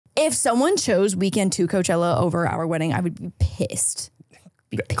If someone chose Weekend to Coachella over our wedding, I would be pissed.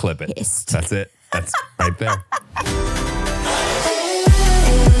 Clip it. Pissed. That's it. That's right there.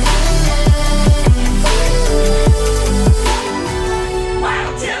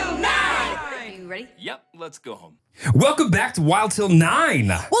 Wild Till 9! Are you ready? Yep, let's go home. Welcome back to Wild Till 9.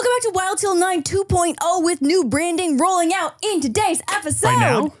 Welcome back to Wild Till 9 2.0 with new branding rolling out in today's episode. Right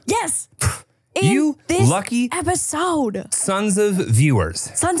now? Yes. You this lucky episode. sons of viewers.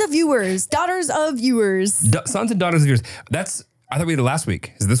 Sons of viewers, daughters of viewers. Sons and daughters of viewers. I thought we did it last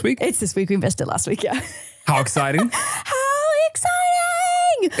week. Is it this week? It's this week. We missed it last week, yeah. How exciting. How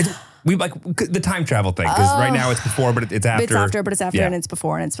exciting! We like the time travel thing because right now it's before, but it's after. It's after, but it's after, Yeah. and it's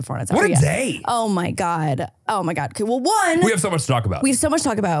before, and it's before, and it's after. What a day. Oh my God. Oh my God. Okay, well, one. We have so much to talk about. We have so much to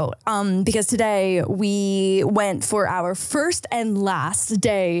talk about because today we went for our first and last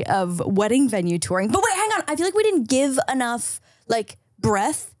day of wedding venue touring. But wait, hang on. I feel like we didn't give enough like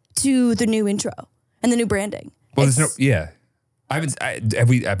breath to the new intro and the new branding. Well, there's no, yeah.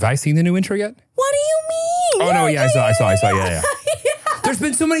 Have I seen the new intro yet? What do you mean? Oh, no, yeah, I saw, yeah. There's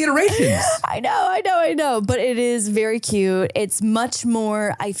been so many iterations. I know. But it is very cute. It's much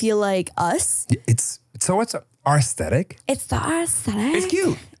more, I feel like, us. It's our aesthetic. It's the aesthetic. It's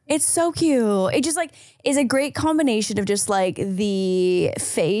cute. It's so cute. It just like is a great combination of just like the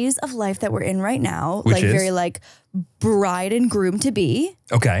phase of life that we're in right now. Which like is? very like bride and groom to be.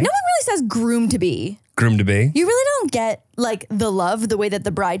 Okay. No one really says groom to be. Groom to be? You really don't get like the love the way that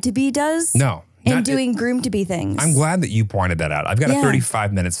the bride to be does. No. And doing groom to be things. I'm glad that you pointed that out. I've got a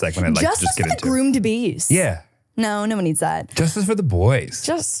 35-minute segment I'd like to just get for into. the groom to be's. Yeah. No one needs that. Justice for the boys.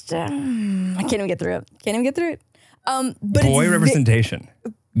 Just I can't even get through it. But Boy it's representation.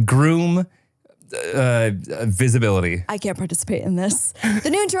 Groom visibility. I can't participate in this. The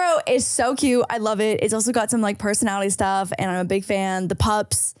new intro is so cute. I love it. It's also got some like personality stuff, and I'm a big fan. The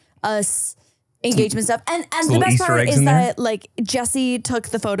pups, us, engagement stuff, and the best Easter part eggs is in there? that like Jesse took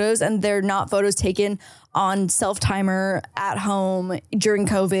the photos, and they're not photos taken on self-timer at home during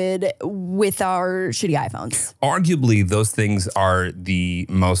COVID with our shitty iPhones. Arguably, those things are the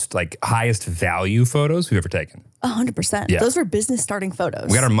most like highest value photos we've ever taken. 100%. Yeah. Those were business starting photos.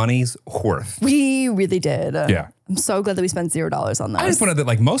 We got our money's worth. We really did. Yeah. I'm so glad that we spent $0 on those. I just wanted that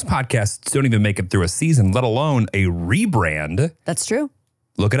like most podcasts don't even make it through a season, let alone a rebrand. That's true.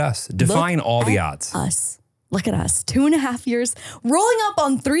 Look at us. Defying Look all the at odds. Us. Look at us. 2.5 years, rolling up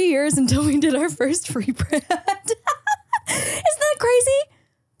on 3 years until we did our first rebrand. Isn't that crazy?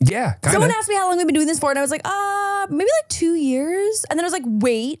 Yeah, kind Someone of. asked me how long we've been doing this for, and I was like, maybe like 2 years. And then I was like,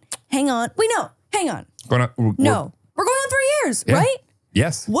 wait, hang on. Wait, no, hang on. We're going on 3 years, Yeah. right?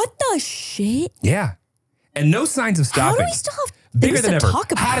 Yes. What the shit? Yeah. And no signs of stopping. How do we still have Bigger things than to ever.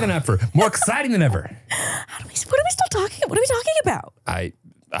 talk about? Hotter than ever. More exciting than ever. What are we still talking? What are we talking about? I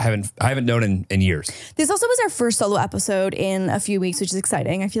haven't known in years. This also was our first solo episode in a few weeks, which is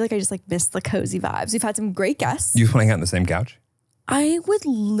exciting. I feel like I just like missed the cozy vibes. We've had some great guests. You just want to hang out on the same couch? I would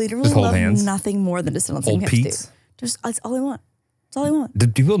literally Just hold love hands? nothing more than to sit on the same Hold couch, dude. Pete's? That's all I want. That's all I want. Do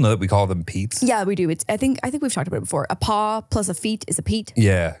people know that we call them Pete's? Yeah, we do. I think we've talked about it before. A paw plus a feet is a Pete.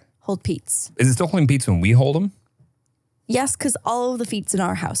 Yeah. Hold Pete's. Is it still holding Pete's when we hold them? Yes, because all of the feets in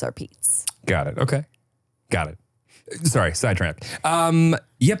our house are Pete's. Got it. Okay. Got it. Sorry, sidetracked.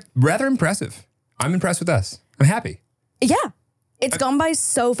 Yep, rather impressive. I'm impressed with us. I'm happy. Yeah. It's gone by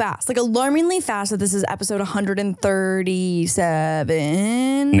so fast. Like alarmingly fast that this is episode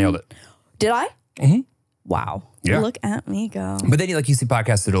 137. Nailed it. Did I? Mm-hmm. Wow. Yeah. Look at me go. But then you see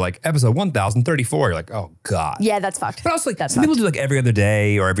podcasts that are like episode 1034. You're like, oh God. Yeah, that's fucked. But also like That's some people fucked. do like every other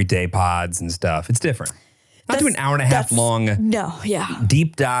day or every day pods and stuff. It's different. Not do an hour and a half long No, yeah.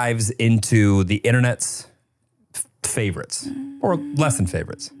 deep dives into the internet's favorites or less than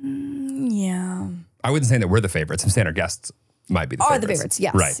favorites. Yeah. I wouldn't say that we're the favorites. I'm saying our guests might be the Are favorites. the favorites,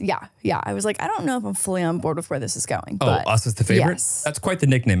 yes. Right. Yeah. I was like, I don't know if I'm fully on board with where this is going. Oh, but us as the favorite? Yes. That's quite the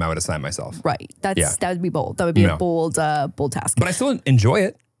nickname I would assign myself. Right. That would be bold. That would be No. a bold task. But I still enjoy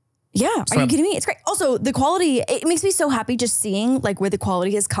it. Yeah. Are you kidding me? It's great. Also, the quality, it makes me so happy just seeing like where the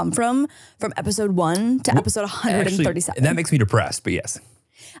quality has come from episode 1 to episode 137. Actually, that makes me depressed, but yes.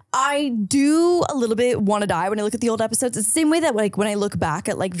 I do a little bit want to die when I look at the old episodes. It's the same way that like when I look back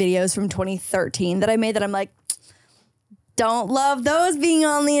at like videos from 2013 that I made that I'm like, don't love those being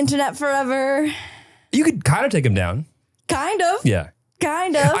on the internet forever. You could kind of take them down. Kind of. Yeah.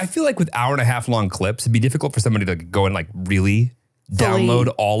 Kind of. I feel like with hour and a half long clips, it'd be difficult for somebody to go and like really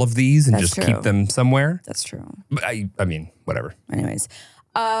download all of these and That's just true. keep them somewhere. That's true. But I mean, whatever. Anyways,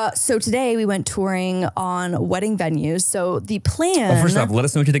 So today we went touring on wedding venues. So the plan. Well, first off, let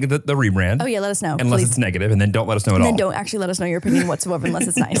us know what you think of the rebrand. Oh yeah, let us know. Unless please. it's negative, and then don't let us know at all. Then don't actually let us know your opinion whatsoever unless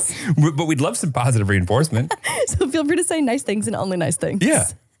it's nice. But we'd love some positive reinforcement. So feel free to say nice things and only nice things. Yeah.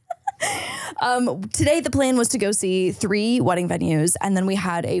 Today the plan was to go see 3 wedding venues, and then we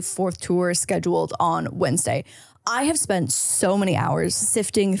had a 4th tour scheduled on Wednesday. I have spent so many hours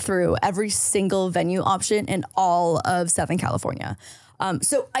sifting through every single venue option in all of Southern California.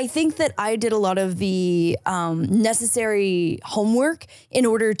 So I think that I did a lot of the necessary homework in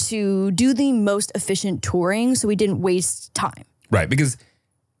order to do the most efficient touring so we didn't waste time. Right, because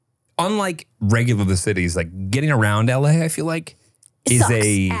unlike regular the cities, like getting around LA, I feel like is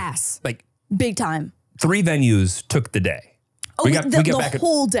ass. Like big time. 3 venues took the day. Oh, we got the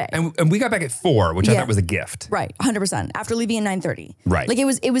whole day. And we got back at 4, which I thought was a gift. Right, 100%. After leaving at 9:30. Right. Like it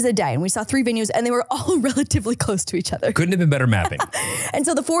was a day, and we saw 3 venues, and they were all relatively close to each other. Couldn't have been better mapping. And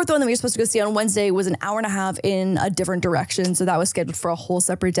so the 4th one that we were supposed to go see on Wednesday was an hour and a half in a different direction. So that was scheduled for a whole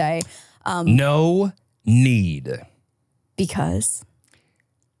separate day. No need. Because?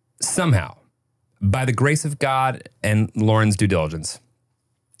 Somehow, by the grace of God and Lauren's due diligence,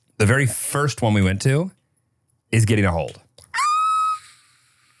 the very first one we went to is getting a hold.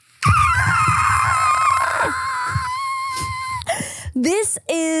 This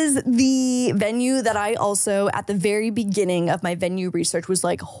is the venue that I also, at the very beginning of my venue research, was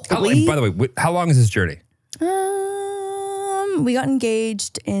like, holy. By the way, how long is this journey? We got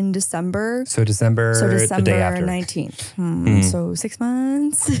engaged in December. So December the day after. 19th. So 6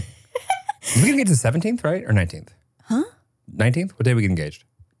 months. We get engaged the 17th, right? Or 19th? Huh? 19th? What day we get engaged?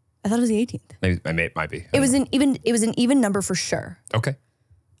 I thought it was the 18th. Maybe it might be. It was an even number for sure. Okay.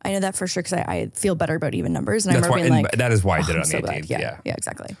 I know that for sure because I feel better about even numbers. And I remember being like, that is why I did it on so the 18th. Yeah,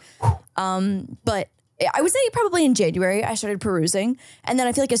 exactly. But I would say probably in January, I started perusing. And then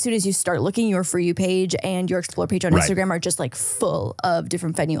I feel like as soon as you start looking, your For You page and your Explore page on Instagram are just like full of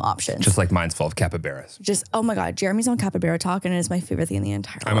different venue options. Just like mine's full of capybaras. Just, oh my God, Jeremy's on Capybara Talk and it is my favorite thing in the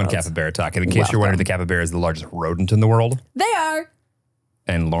entire world. I'm on Capybara Talk. And in case you're wondering, the capybara is the largest rodent in the world. They are.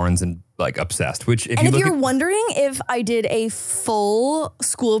 And Lauren's obsessed, which if you're wondering if I did a full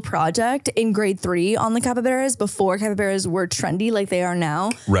school project in grade 3 on the capybaras before capybaras were trendy like they are now,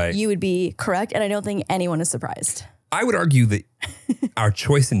 right, you would be correct. And I don't think anyone is surprised. I would argue that our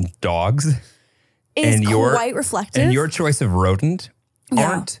choice in dogs is quite reflective. And your choice of rodent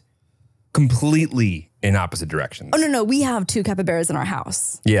aren't completely in opposite directions. Oh, no. We have 2 capybaras in our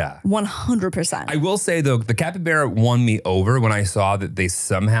house. Yeah. 100%. I will say, though, the capybara won me over when I saw that they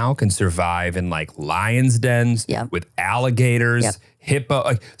somehow can survive in like lions' dens with alligators,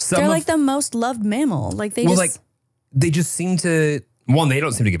 hippo. They're like the most loved mammal. Like they they just seem to, one, they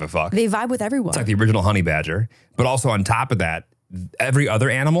don't seem to give a fuck. They vibe with everyone. It's like the original honey badger. But also on top of that, every other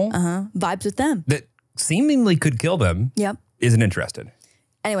animal vibes with them that seemingly could kill them isn't interested.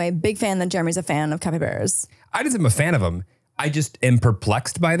 Anyway, big fan that Jeremy's a fan of capybaras. I just am a fan of them. I just am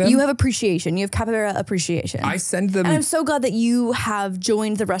perplexed by them. You have appreciation. You have capybara appreciation. I send them. And I'm so glad that you have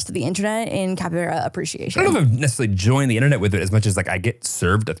joined the rest of the internet in capybara appreciation. I don't know if I've necessarily joined the internet with it as much as like I get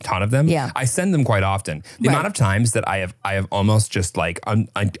served a ton of them. Yeah. I send them quite often. The amount of times that I have almost just like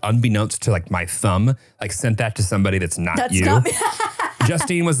unbeknownst to like my thumb, like sent that to somebody that's not you. Not me.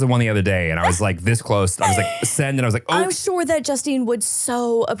 Justine was the one the other day, and I was like this close. I was like send, and I was like, oh. I'm sure that Justine would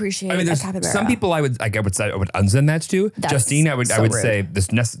so appreciate a capybara. Some people I would unsend that to. Justine, I would say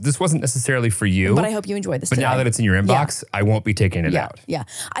this wasn't necessarily for you. But I hope you enjoyed this. But now that it's in your inbox, I won't be taking it out. Yeah,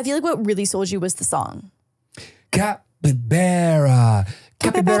 I feel like what really sold you was the song. Capybara,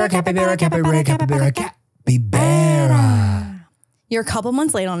 capybara, capybara, capybara, capybara, capybara. You're a couple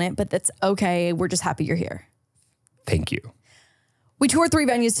months late on it, but that's okay. We're just happy you're here. Thank you. We toured 3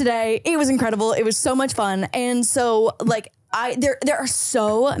 venues today. It was incredible. It was so much fun. And so like there are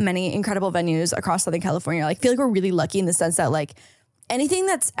so many incredible venues across Southern California. Like, I feel like we're really lucky in the sense that like anything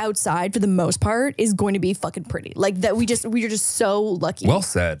that's outside for the most part is going to be fucking pretty. Like that we are just so lucky. Well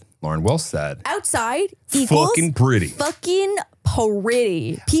said, Lauren. Well said. Outside equals fucking pretty. Fucking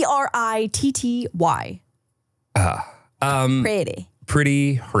pretty. P-R-I-T-T-Y. Pretty.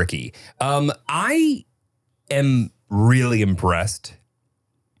 Pretty hurricky. I am really impressed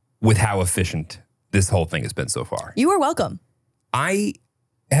with how efficient this whole thing has been so far. You are welcome. I've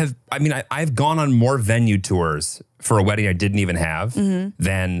gone on more venue tours for a wedding I didn't even have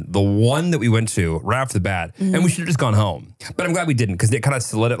than the one that we went to right off the bat. And we should have just gone home. But I'm glad we didn't because it kind of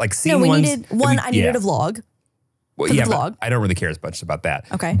solidified, like seeing I ones. needed a vlog. Well, for the vlog. I don't really care as much about that.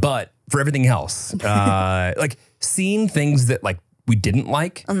 Okay. But for everything else, like seeing things that like we didn't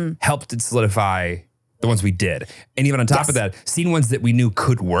like helped it solidify the ones we did. And even on top of that, seeing ones that we knew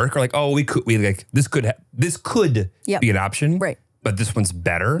could work, or like, oh, this could be an option. Right. But this one's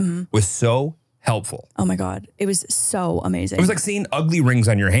better was so helpful. Oh my God. It was so amazing. It was like seeing ugly rings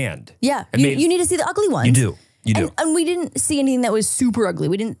on your hand. Yeah. You need to see the ugly ones. You do. You do. And we didn't see anything that was super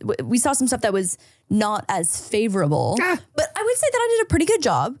ugly. We saw some stuff that was not as favorable. But I would say that I did a pretty good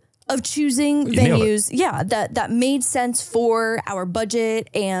job of choosing venues, that made sense for our budget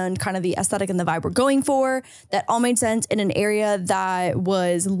and kind of the aesthetic and the vibe we're going for. That all made sense in an area that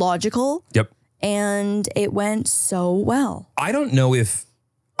was logical. Yep. And it went so well. I don't know if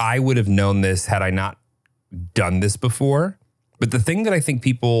I would have known this had I not done this before. But the thing that I think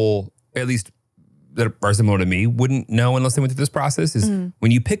people, at least that are similar to me, wouldn't know unless they went through this process is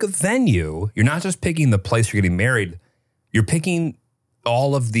when you pick a venue, you're not just picking the place you're getting married, you're picking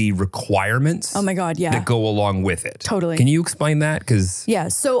all of the requirements that go along with it. Totally. Can you explain that? Yeah,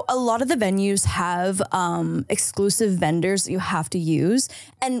 so a lot of the venues have exclusive vendors that you have to use.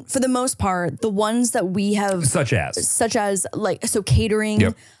 And for the most part, the ones that we have... Such as like, so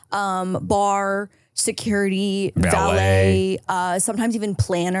catering, bar, security, valet, sometimes even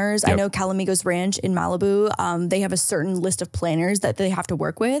planners. I know Calamigos Ranch in Malibu, they have a certain list of planners that they have to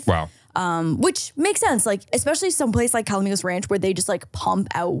work with. Wow. Which makes sense. Like, especially someplace like Calamigos Ranch where they just like pump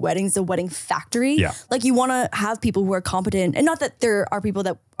out weddings, the wedding factory. Yeah. Like you want to have people who are competent, and not that there are people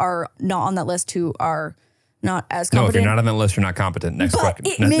that are not on that list who are not as competent. No, if you're not on that list, you're not competent. Next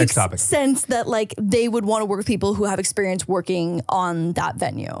question. Next topic. Sense that like they would want to work with people who have experience working on that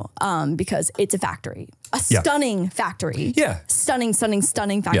venue, because it's a factory, a stunning factory. Yeah. Stunning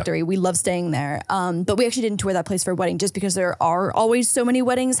factory. Yeah. We love staying there. But we actually didn't tour that place for a wedding just because there are always so many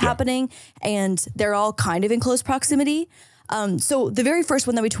weddings happening, and they're all kind of in close proximity. So the very first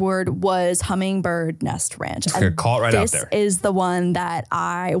one that we toured was Hummingbird Nest Ranch. Call it right out there. This is the one that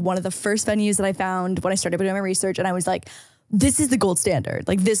one of the first venues that I found when I started doing my research, and I was like, this is the gold standard.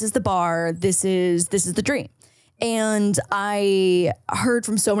 Like, this is the bar. This is the dream. And I heard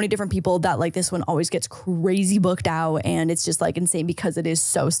from so many different people that like this one always gets crazy booked out, and it's just like insane because it is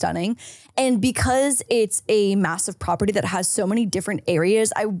so stunning. And because it's a massive property that has so many different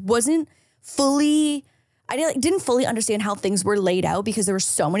areas, I didn't fully understand how things were laid out because there were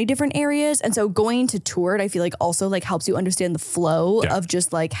so many different areas. And so going to tour it, I feel like also like helps you understand the flow of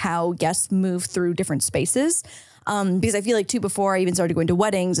just like how guests move through different spaces. Because I feel like too, before I even started going to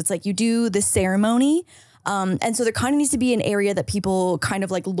weddings, it's like you do the ceremony. And so there kind of needs to be an area that people kind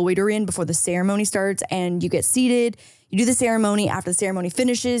of like loiter in before the ceremony starts, and you get seated, you do the ceremony. After the ceremony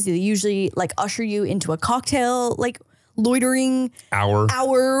finishes, they usually like usher you into a cocktail, like loitering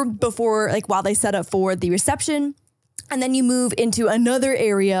hour before, like while they set up for the reception. And then you move into another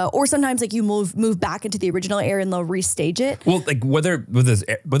area, or sometimes like you move back into the original area and they'll restage it. Well, like whether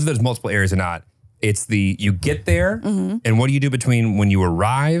there's multiple areas or not, it's you get there and what do you do between when you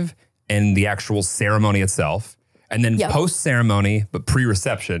arrive and the actual ceremony itself? And then post-ceremony, but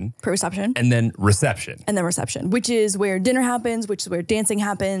pre-reception. Pre-reception. And then reception. And then reception, which is where dinner happens, which is where dancing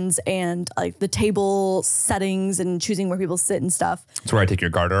happens, and like the table settings and choosing where people sit and stuff. It's where I take your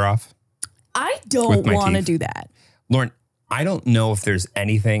garter off. I don't want to do that. Lauren, I don't know if there's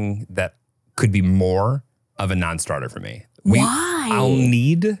anything that could be more of a non-starter for me. Why?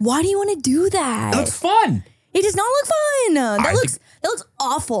 Why do you want to do that? It looks fun. It does not look fun. That looks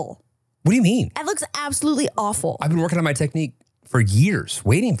awful. What do you mean? That looks absolutely awful. I've been working on my technique for years,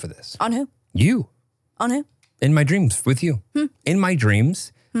 waiting for this. On who? You. On who? In my dreams, with you. In my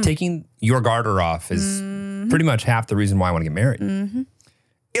dreams, taking your garter off is pretty much half the reason why I want to get married.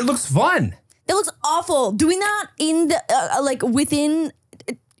 It looks fun. It looks awful. Doing that in the like within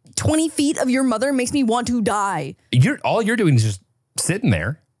 20 feet of your mother makes me want to die. All you're doing is just sitting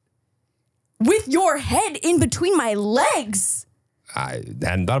there. With your head in between my legs. I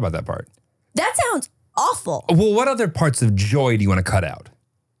hadn't thought about that part. That sounds awful. Well, what other parts of joy do you want to cut out?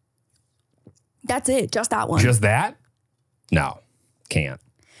 That's it. Just that one. Just that? No, can't.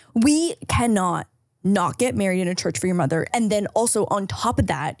 We cannot not get married in a church for your mother. And then also on top of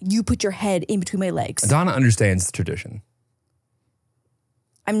that, you put your head in between my legs. Donna understands the tradition.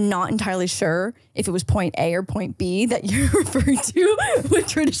 I'm not entirely sure if it was point A or point B that you're referring to with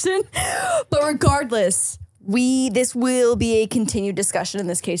tradition. But regardless, this will be a continued discussion. In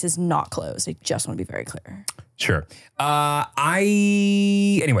this case, is not closed. I just want to be very clear. Sure.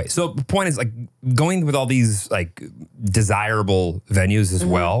 Anyway, so the point is like going with all these like desirable venues as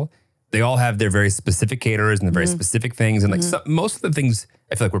well. they all have their very specific caterers and the very specific things. And like most of the things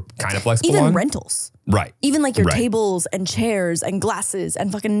I feel like we're kind of flexible Even on. rentals. Right. Even like your tables and chairs and glasses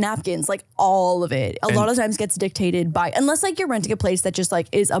and fucking napkins, like all of it. A lot of times gets dictated by, unless like you're renting a place that just like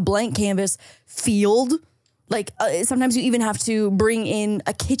is a blank canvas field. Like sometimes you even have to bring in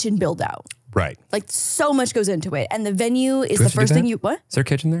a kitchen build out. Right. Like so much goes into it. And the venue is the first thing you, what? Is there a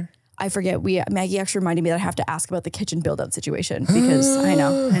kitchen there? I forget. Maggie actually reminded me that I have to ask about the kitchen build out situation because I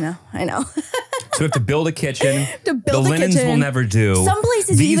know. So we have to build a kitchen. To build the linens kitchen. will never do. Some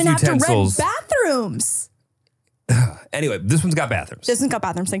places These you even utensils. have to rent bathrooms. Anyway, this one's got bathrooms. This one's got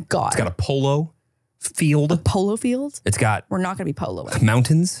bathrooms, thank God. It's got a polo field. Polo field? It's got We're not going to be poloing.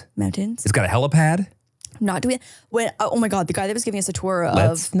 mountains. Mountains? It's got a helipad. Not doing when. Oh my God, the guy that was giving us a tour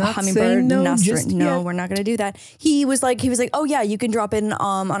Let's of not Hummingbird say no Nest. just No, yet. we're not going to do that. He was like, oh yeah, you can drop in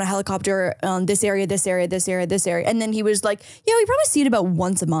on a helicopter on this area, this area, this area, this area, and then he was like, yeah, we probably see it about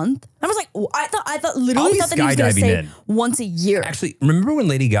once a month. I was like, literally thought that he was going to say once a year. Actually, remember when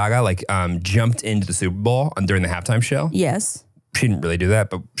Lady Gaga like jumped into the Super Bowl during the halftime show? Yes, She didn't really do that,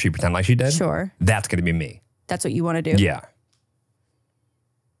 but she pretended like she did. sure. That's going to be me. That's what you want to do. Yeah.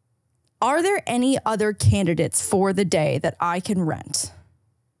 Are there any other candidates for the day that I can rent?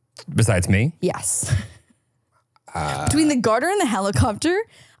 Besides me? Yes. Between the garter and the helicopter,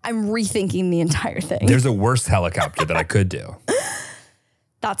 I'm rethinking the entire thing. There's a worse helicopter that I could do.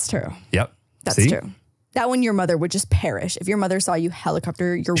 That's true. Yep. That's See? true. That one, your mother would just perish. If your mother saw you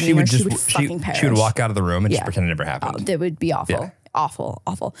helicopter your She wiener, would just she would fucking perish. She would walk out of the room and Yeah. just pretend it never Oh, happened. that would be awful. Yeah. Awful,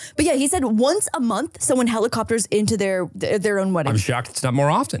 awful. But yeah, he said once a month, someone helicopters into their own wedding. I'm shocked it's not more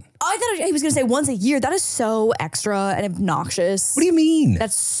often. I thought he was going to say once a year. That is so extra and obnoxious. What do you mean?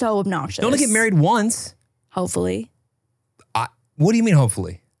 That's so obnoxious. Don't get married once. Hopefully. What do you mean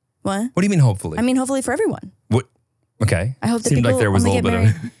hopefully? What? What do you mean hopefully? I mean, hopefully for everyone. What? Okay. I hope that Seemed people like there was a only little get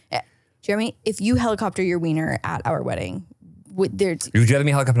bit of... married. Jeremy, if you helicopter your wiener at our wedding, Would you rather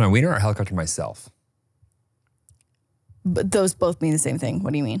me helicopter my wiener or helicopter myself? but those both mean the same thing.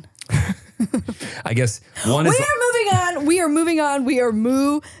 What do you mean? I guess one is... We are moving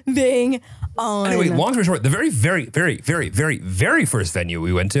on. Anyway, long story short, the very, very, very, very, very, very first venue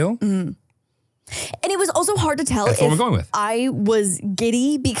we went to... And it was also hard to tell That's what we're going with. I was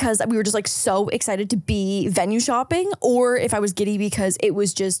giddy because we were just like so excited to be venue shopping, or if I was giddy because it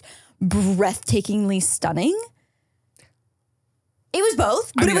was just breathtakingly stunning. It was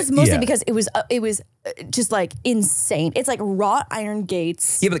both, but it was mostly because it was just like insane. It's like wrought iron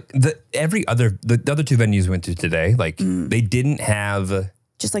gates. Yeah, but the other two venues we went to today, like they didn't have...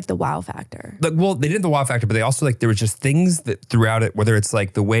 Just like the wow factor. Like, well, they did the wow factor, but they also like there was just things that throughout it, whether it's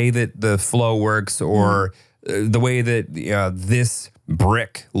like the way that the flow works or the way that this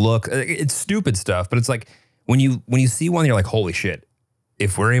brick look. It's stupid stuff, but it's like when you see one, you're like, holy shit!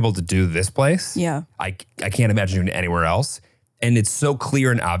 If we're able to do this place, Yeah. I can't imagine doing it anywhere else. And it's so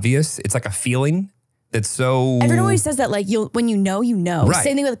clear and obvious. It's like a feeling that's so... Everyone always says that, like, when you know, you know. Right.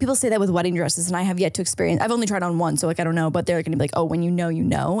 Same thing with people say that with wedding dresses, and I have yet to experience. I've only tried on one, so like I don't know, but they're going to be like, oh, when you know, you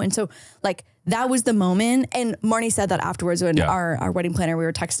know. And so like that was the moment. And Marnie said that afterwards when our wedding planner, we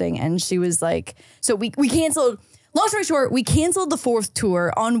were texting, and she was like, so we canceled. Long story short, we canceled the fourth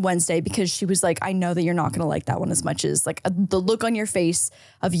tour on Wednesday because she was like, I know that you're not going to like that one as much as like the look on your face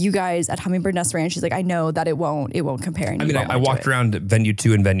of you guys at Hummingbird Nest Ranch. She's like, I know that it won't compare. And I mean, I walked around venue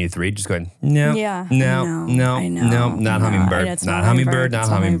 2 and venue 3 just going, no, yeah, no, not Hummingbird, not Hummingbird, not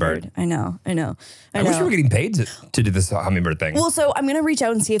Hummingbird. I know. I wish we were getting paid to do this Hummingbird thing. Well, so I'm going to reach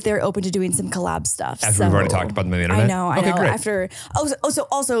out and see if they're open to doing some collab stuff. After we've already talked about them on the internet? I know. Okay, great. After, so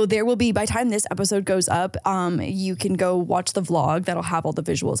also there will be, by the time this episode goes up, you can go watch the vlog. That'll have all the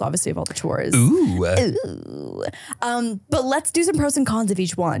visuals, obviously, of all the tours. Ooh. But let's do some pros and cons of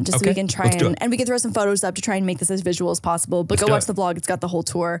each one, just so we can try and we can throw some photos up to try and make this as visual as possible. But go watch the vlog. It's got the whole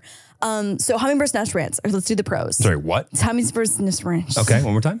tour. So Hummingbird Nest Ranch. Let's do the pros. Sorry, what? It's Hummingbird Nest Ranch. Okay,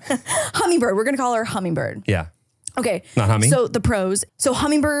 one more time. Hummingbird. We're going to call her Hummingbird. Yeah. Okay. Not Hummy. So the pros. So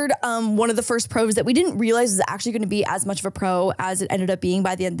Hummingbird, one of the first pros that we didn't realize was actually going to be as much of a pro as it ended up being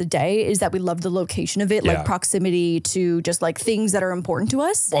by the end of the day is that we loved the location of it, like proximity to just like things that are important to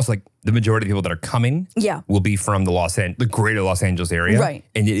us. Also, like the majority of people that are coming will be from the greater Los Angeles area. Right.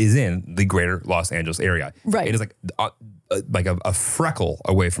 And it is in the greater Los Angeles area. Right. It is like a freckle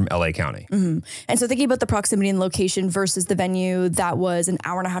away from LA County. Mm-hmm. And so thinking about the proximity and location versus the venue that was an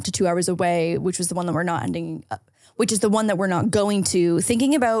hour and a half to 2 hours away, which was the one that we're not which is the one that we're not going to,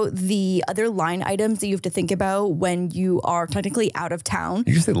 thinking about the other line items that you have to think about when you are technically out of town.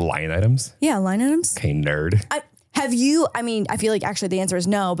 Did you say line items? Yeah, line items. Okay, nerd. I feel like actually the answer is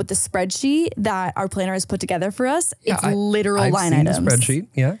no, but the spreadsheet that our planner has put together for us, it's literal line items. The spreadsheet,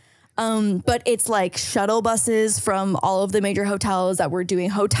 yeah. But it's like shuttle buses from all of the major hotels that were doing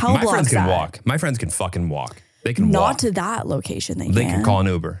hotel blocks. My friends can walk. My friends can fucking walk. They can walk. Not to that location. They can call an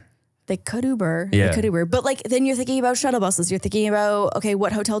Uber. They could Uber. Yeah. They could Uber. But like then you're thinking about shuttle buses. You're thinking about, okay,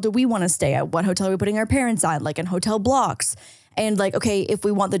 what hotel do we want to stay at? What hotel are we putting our parents at? Like in hotel blocks. And like, okay, if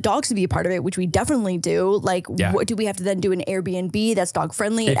we want the dogs to be a part of it, which we definitely do, like what do we have to then do an Airbnb that's dog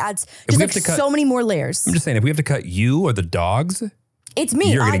friendly? It adds just like so many more layers. I'm just saying, if we have to cut you or the dogs, it's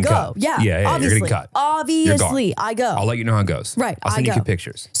me. I go. Cut. Yeah. Obviously. You're getting cut. Obviously, I go. I'll let you know how it goes. Right. I'll send you a few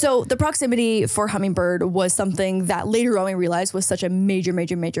pictures. So the proximity for Hummingbird was something that later on we realized was such a major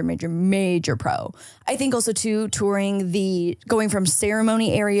pro. I think also too, going from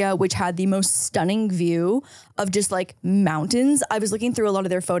ceremony area, which had the most stunning view of just like mountains. I was looking through a lot of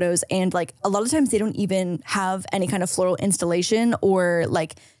their photos and like a lot of times they don't even have any kind of floral installation or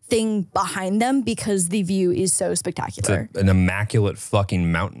like thing behind them because the view is so spectacular. It's an immaculate fucking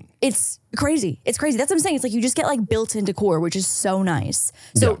mountain. It's crazy. It's crazy. That's what I'm saying. It's like you just get like built-in decor, which is so nice.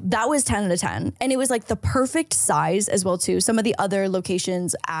 So that was 10 out of 10. And it was like the perfect size as well too. Some of the other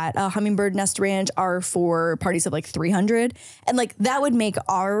locations at Hummingbird Nest Ranch are for parties of like 300. And like that would make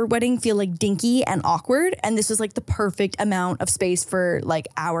our wedding feel like dinky and awkward. And this was like the perfect amount of space for like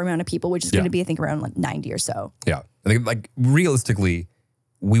our amount of people, which is going to be I think around like 90 or so. Yeah. I think like realistically,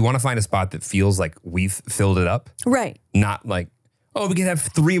 we want to find a spot that feels like we've filled it up. Right. Not like, oh, we can have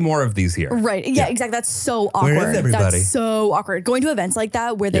 3 more of these here. Right. Yeah, exactly. That's so awkward. Where is everybody? That's so awkward. Going to events like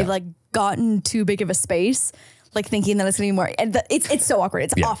that where they've like gotten too big of a space, like thinking that it's going to be more, and it's so awkward.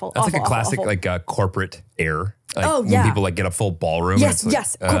 It's awful. That's awful, like a classic awful. like corporate air. Like when people like get a full ballroom. Yes, like,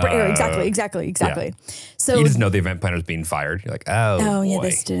 yes. Corporate air. Exactly. Yeah. So you just know the event planner's being fired. You're like, oh yeah, boy.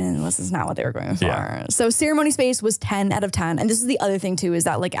 this is not what they were going for. Yeah. So ceremony space was 10 out of 10. And this is the other thing too, is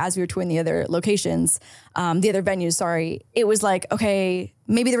that like as we were touring the other locations, the other venues, sorry, it was like, okay,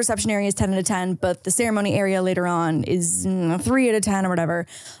 maybe the reception area is 10 out of 10, but the ceremony area later on is 3 out of 10 or whatever.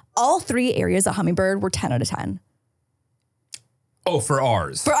 All 3 areas at Hummingbird were 10 out of 10. Oh, for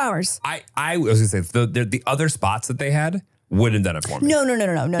ours. For ours. I was gonna say the other spots that they had wouldn't have done it for me. No.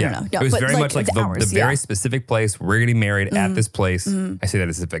 It was very much like the very specific place. We're getting married at this place. I say that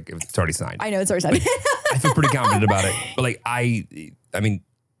as if it's already signed. I know it's already signed. I feel pretty confident about it. But like I mean,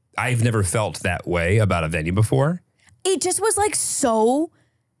 I've never felt that way about a venue before. It just was like so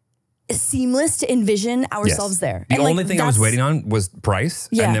seamless to envision ourselves there. The only thing I was waiting on was price.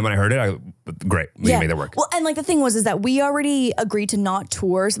 And then when I heard it, great, we can make that work. Well, and like the thing was is that we already agreed to not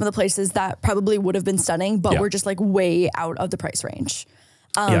tour some of the places that probably would have been stunning, but we're just like way out of the price range.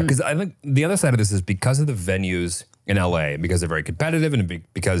 Because I think the other side of this is because of the venues in LA, because they're very competitive and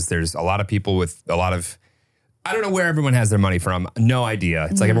because there's a lot of people with a lot of, I don't know where everyone has their money from. No idea.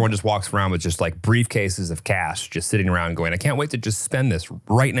 It's like everyone just walks around with just like briefcases of cash, just sitting around going, I can't wait to just spend this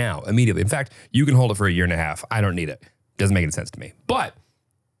right now, immediately. In fact, you can hold it for a year and a half. I don't need it. Doesn't make any sense to me. But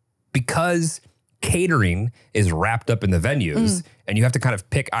because catering is wrapped up in the venues and you have to kind of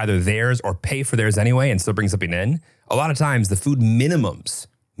pick either theirs or pay for theirs anyway and still bring something in, a lot of times the food minimums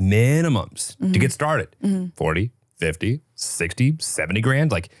to get started, 40, 50, 60, 70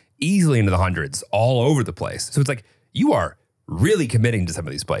 grand, like easily into the hundreds all over the place. So it's like you are really committing to some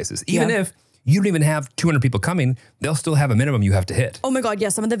of these places. Even if you don't even have 200 people coming, they'll still have a minimum you have to hit. Oh my God, yeah,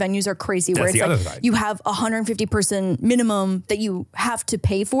 some of the venues are crazy where it's like you have a 150-person minimum that you have to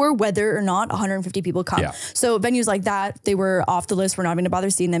pay for whether or not 150 people come. Yeah. So venues like that, they were off the list. We're not even going to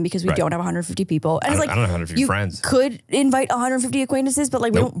bother seeing them because we don't have 150 people. And it's like, I don't have 150 friends. Could invite 150 acquaintances, but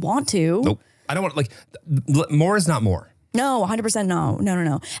like we don't want to. Nope. I don't want, like, more is not more. No, 100% no.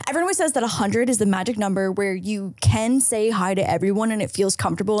 No. Everyone always says that 100 is the magic number where you can say hi to everyone and it feels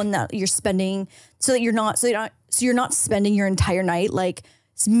comfortable and that you're spending so you're not spending your entire night like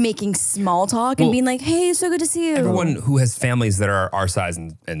making small talk and being like, hey, it's so good to see you. Everyone who has families that are our size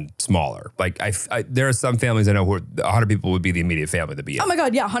and smaller, like there are some families I know who 100 people would be the immediate family to be in. Oh my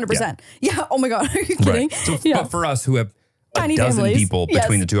God, yeah, 100%. Yeah, oh my God, are you kidding? Right. So, but for us who have a dozen people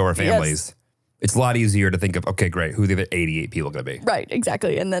between the two of our families, it's a lot easier to think of, okay, great, who are the other 88 people going to be? Right,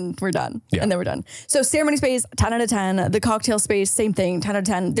 exactly. And then we're done. Yeah. And then we're done. So ceremony space, 10 out of 10. The cocktail space, same thing, 10 out of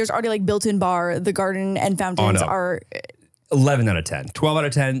 10. There's already like built-in bar. The garden and fountains are... 11 out of 10. 12 out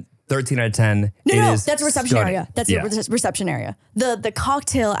of 10. 13 out of 10. No, that's a reception area. That's the reception area. The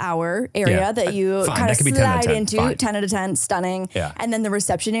cocktail hour area that you kind of slide into, 10 out of 10, stunning. Yeah. And then the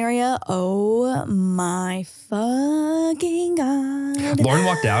reception area, oh my fucking God. Lauren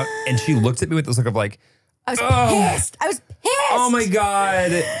walked out and she looked at me with this look of like, I was pissed. I was pissed. Oh my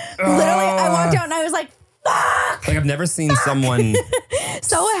God. Literally, I walked out and I was like, fuck. Like I've never seen someone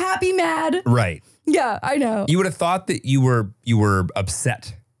so happy, mad. Right. Yeah, I know. You would have thought that you were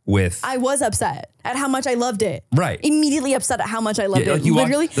upset with. I was upset at how much I loved it. Right. Immediately upset at how much I loved it. Like you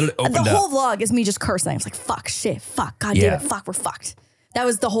Literally, opened the whole up. vlog is me just cursing. It's like, fuck, shit, fuck, god damn it, fuck, we're fucked. That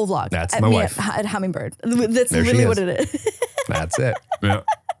was the whole vlog. That's at my me wife. at Hummingbird. That's There she literally is. what it is. That's it. Yeah.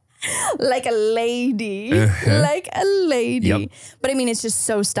 Like a lady. Like a lady. Yep. But I mean, it's just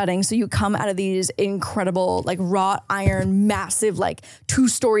so stunning. So you come out of these incredible, like wrought iron, massive, like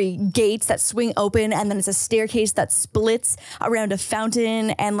 2-story gates that swing open. And then it's a staircase that splits around a fountain.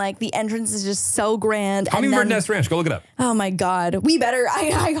 And like the entrance is just so grand. Hummingbird Nest Ranch. Go look it up. Oh my God. We better,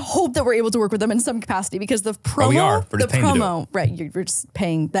 I hope that we're able to work with them in some capacity because the promo, we are. We're just the paying to do promo, right. You're just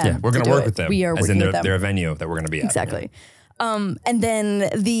paying them. Yeah, we're going to work with them. We are as working in with them. they're a venue that we're going to be at. Exactly. And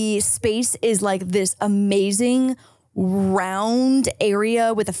then the space is like this amazing round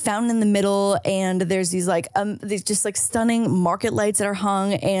area with a fountain in the middle. And there's these like, these just like stunning market lights that are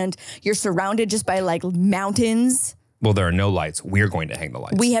hung and you're surrounded just by like mountains. Well, there are no lights. We're going to hang the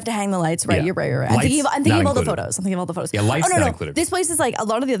lights. We have to hang the lights, right? Yeah. You're right. Lights, I'm thinking of all the included. photos. I'm thinking of all the photos. Yeah, lights oh, no, not no. included. This place is like a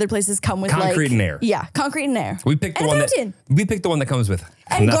lot of the other places come with Concrete like and air. Yeah, concrete and air. We picked the And a one that fountain. we picked the one that comes with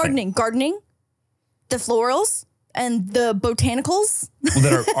And nothing. gardening, the florals and the botanicals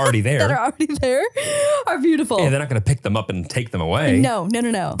that are already there. that are already there are beautiful. Yeah, they're not going to pick them up and take them away. No.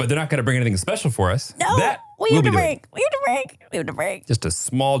 But they're not going to bring anything special for us. No, That we we'll have be to doing. break. We have to break. Just a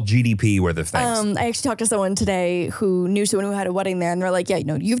small GDP worth of things. I actually talked to someone today who knew someone who had a wedding there, and they're like, yeah,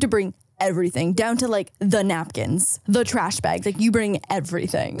 you have to bring everything down to like the napkins, the trash bags. Like you bring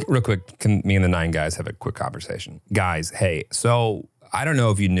everything. Real quick, can me and the 9 guys have a quick conversation? Guys, hey, so I don't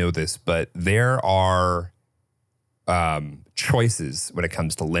know if you know this, but there are choices when it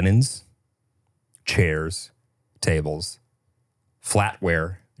comes to linens, chairs, tables,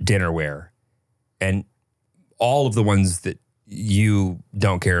 flatware, dinnerware, and all of the ones that you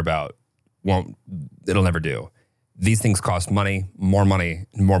don't care about it'll never do. These things cost money, more money,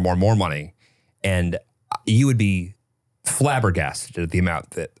 more money. And you would be flabbergasted at the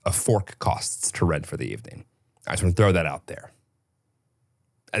amount that a fork costs to rent for the evening. I just want to throw that out there.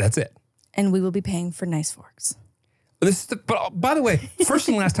 And that's it. And we will be paying for nice forks. But by the way, first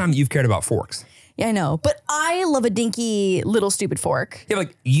and last time you've cared about forks. Yeah, I know. But I love a dinky little stupid fork. Yeah,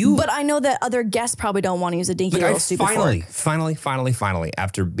 like you. But I know that other guests probably don't want to use a dinky Like little I stupid fork. finally,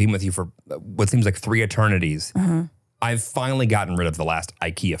 after being with you for what seems like 3 eternities, I've finally gotten rid of the last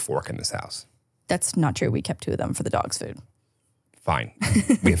IKEA fork in this house. That's not true. We kept 2 of them for the dog's food. Fine.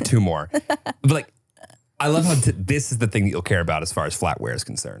 We have 2 more. But like, I love how this is the thing that you'll care about as far as flatware is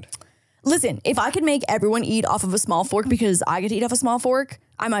concerned. Listen, if I could make everyone eat off of a small fork because I get to eat off a small fork,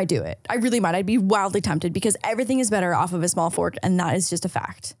 I might do it. I really might. I'd be wildly tempted because everything is better off of a small fork, and that is just a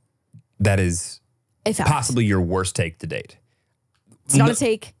fact. That is A fact. possibly your worst take to date. It's not a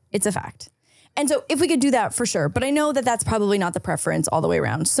take. It's a fact. And so if we could do that for sure, but I know that that's probably not the preference all the way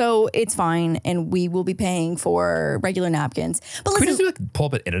around. So it's fine. And we will be paying for regular napkins. But Can we listen, just do like pull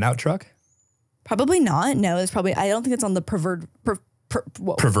up an In-N-Out truck? probably not. No, it's probably, I don't think it's on the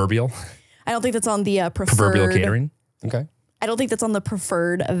Proverbial? I don't think that's on the preferred. Proverbial catering? Okay. I don't think that's on the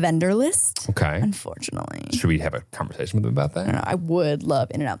preferred vendor list. Okay. Unfortunately. Should we have a conversation with them about that? I don't know. I would love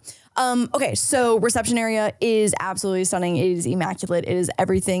In-N-Out. Okay, so reception area is absolutely stunning. It is immaculate. It is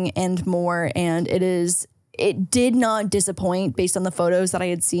everything and more. And it did not disappoint based on the photos that I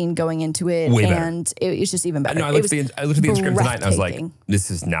had seen going into it. Way better. And it was just even better. No, I looked at the Instagram tonight and I was like, breathtaking.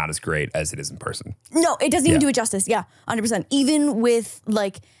 this is not as great as it is in person. No, it doesn't even Yeah. do it justice. Yeah, 100%. Even with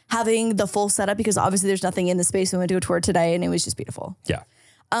like having the full setup, because obviously there's nothing in the space. We went to a tour today and it was just beautiful. Yeah.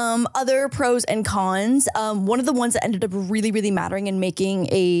 Other pros and cons. One of the ones that ended up really, really mattering and making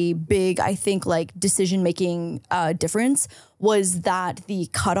a big, I think, like decision-making difference was that the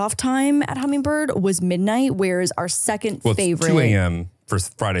cutoff time at Hummingbird was midnight, whereas our second Well, favorite it's 2 a.m. for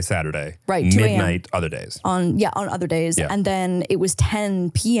Friday, Saturday. Right, 2 a.m. Midnight other days. on other days. Yeah. And then it was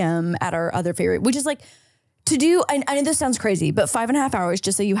 10 p.m. at our other favorite, which is like to do, I know this sounds crazy, but 5.5 hours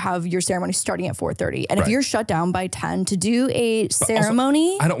just so you have your ceremony starting at 4:30. And if Right. you're shut down by 10 to do a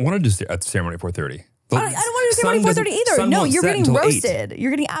ceremony. I don't want to do a ceremony at 4:30. I don't want to do ceremony 4:30 either. No, you're getting roasted. You're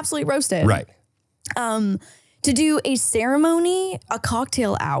getting absolutely roasted. Right. To do a ceremony, a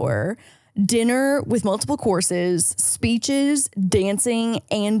cocktail hour, dinner with multiple courses, speeches, dancing,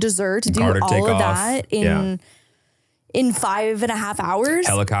 and dessert, to do Garter all takeoff. of that in 5.5 hours.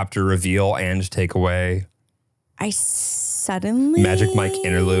 Helicopter reveal and takeaway. I suddenly Magic Mike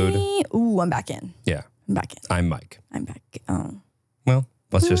interlude. Ooh, I'm back in. Yeah. I'm back in. I'm Mike. I'm back. Oh. Well,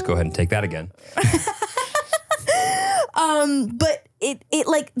 let's just go ahead and take that again. But it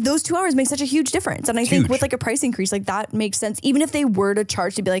like those 2 hours make such a huge difference. And I think with like a price increase, like that makes sense. Even if they were to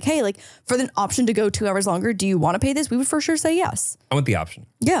charge to be like, hey, like for the option to go 2 hours longer, do you want to pay this? We would for sure say yes. I want the option.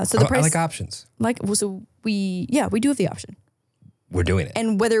 Yeah. So the price. I like options. Like, well, so we do have the option. We're doing it.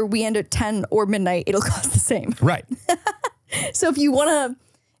 And whether we end at 10 or midnight, it'll cost the same. Right. So if you want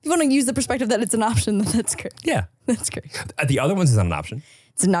to use the perspective that it's an option, then that's great. Yeah. That's great. The other ones is not an option.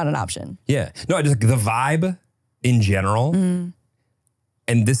 It's not an option. Yeah. No, I just the vibe in general.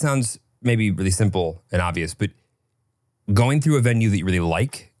 And this sounds maybe really simple and obvious, but going through a venue that you really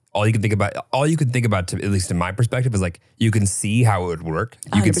like, all you can think about, to, at least in my perspective, is like you can see how it would work.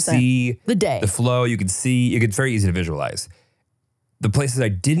 You can see the day, the flow. It's very easy to visualize. The places I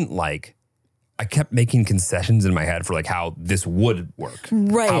didn't like, I kept making concessions in my head for like how this would work.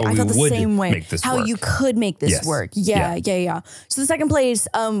 Right. I felt the same way. Make this how work. you could make this work. Yeah. So the second place,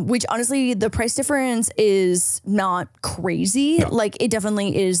 which honestly, the price difference is not crazy. No. Like it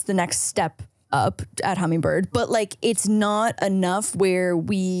definitely is the next step up at Hummingbird, but like it's not enough where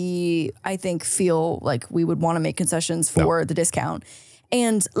I think feel like we would want to make concessions for the discount.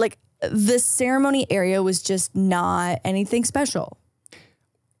 And like the ceremony area was just not anything special.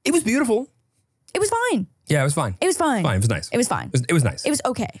 It was beautiful. It was fine. Yeah, it was fine. It was fine. It was nice. It was fine. It was nice. It was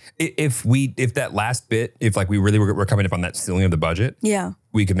okay. If that last bit, if like we really were coming up on that ceiling of the budget,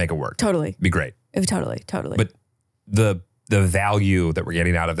 we could make it work. Totally. Be great. It was totally. But the value that we're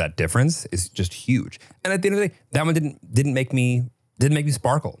getting out of that difference is just huge. And at the end of the day, that one didn't make me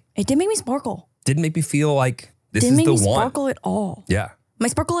sparkle. It didn't make me sparkle. Didn't make me feel like this didn't is the one. Didn't make me sparkle at all. Yeah. My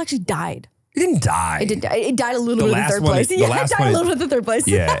sparkle actually died. It didn't die. It did. It died a little bit in third place. Yeah, it died a little bit in third place.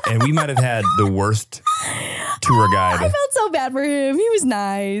 Yeah, and we might have had the worst tour guide. I felt so bad for him. He was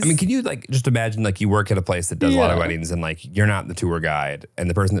nice. I mean, can you like just imagine like you work at a place that does a lot of weddings and like you're not the tour guide and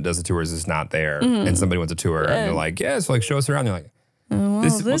the person that does the tours is not there and somebody wants a tour and they're like, yeah, so like show us around. They're like,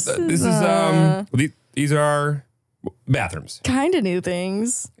 these are bathrooms. Kind of new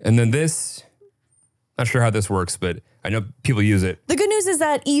things. And then this, not sure how this works, but I know people use it. The good news is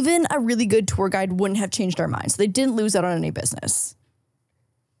that even a really good tour guide wouldn't have changed our minds. So they didn't lose out on any business.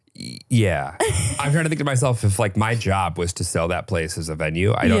 Yeah. I'm trying to think to myself, if like my job was to sell that place as a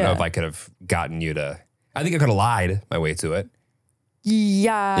venue, I don't know if I could have gotten you to, I think I could have lied my way to it.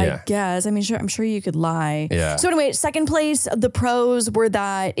 Yeah, I guess. I mean, I'm sure you could lie. Yeah. So anyway, second place, the pros were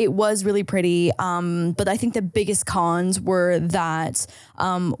that it was really pretty. But I think the biggest cons were that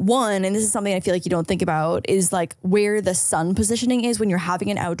one, and this is something I feel like you don't think about, is like where the sun positioning is when you're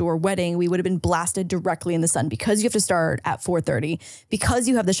having an outdoor wedding. We would have been blasted directly in the sun because you have to start at 4:30, because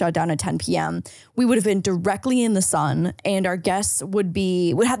you have the shutdown at 10 p.m. We would have been directly in the sun, and our guests would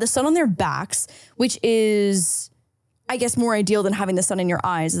have the sun on their backs, which is, I guess, more ideal than having the sun in your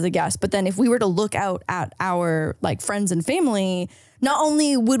eyes as a guest. But then if we were to look out at our like friends and family, not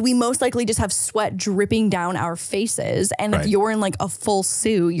only would we most likely just have sweat dripping down our faces, and if you're in like a full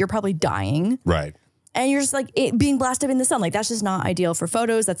suit, you're probably dying. Right. And you're just like being blasted in the sun. Like that's just not ideal for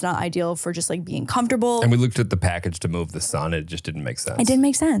photos. That's not ideal for just like being comfortable. And we looked at the package to move the sun. It just didn't make sense. It didn't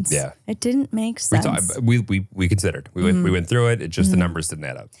make sense. Yeah. It didn't make sense. We considered. We went through it. It just the numbers didn't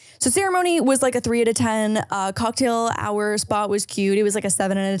add up. So ceremony was like a 3 out of 10. Cocktail hour spot was cute. It was like a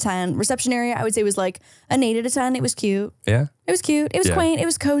 7 out of 10. Reception area, I would say, was like an 8 out of 10. It was cute. Yeah. It was cute. It was quaint. It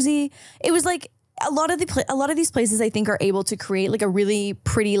was cozy. It was like a lot of these places I think are able to create like a really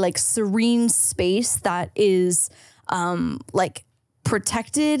pretty, like serene space that is like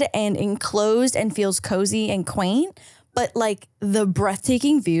protected and enclosed and feels cozy and quaint. But like the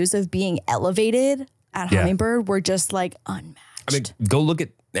breathtaking views of being elevated at Hummingbird were just like unmatched. I mean, go look at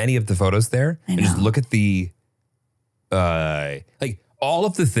any of the photos there and just look at the like all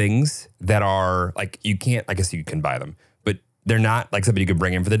of the things that are like, you can't, I guess you can buy them, but they're not like something you could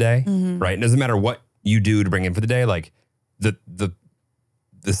bring in for the day, right? It doesn't matter what you do to bring in for the day, like the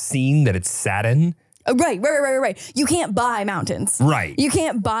scene that it's sat in. Right. You can't buy mountains. Right. You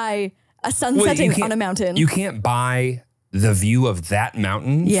can't buy a sun setting on a mountain. You can't buy the view of that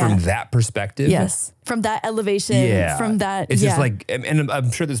mountain from that perspective. Yes. From that elevation. Yeah. From that. It's just like, and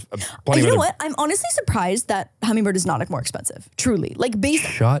I'm sure there's plenty of You know what? I'm honestly surprised that Hummingbird is not like more expensive. Truly. Like based.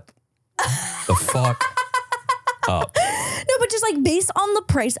 Shut the fuck up. No, but just like based on the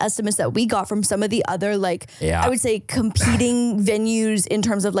price estimates that we got from some of the other like, I would say competing venues in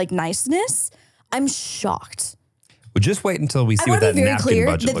terms of like niceness, I'm shocked. Well, just wait until we see what that napkin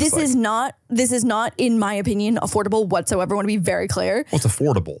budget looks like. This is not, in my opinion, affordable whatsoever. I want to be very clear. Well, it's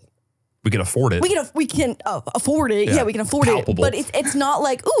affordable. We can afford it. We can afford it. Yeah, we can afford it. But it's not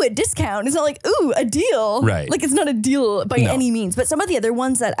like, ooh, a discount. It's not like, ooh, a deal. Right. Like it's not a deal by any means. But some of the other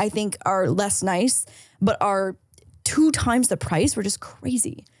ones that I think are less nice, but are 2 times the price were just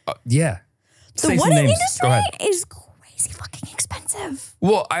crazy. Yeah. The wedding industry is crazy fucking expensive.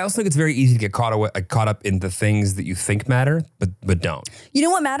 Well, I also think it's very easy to get caught up in the things that you think matter, but don't. You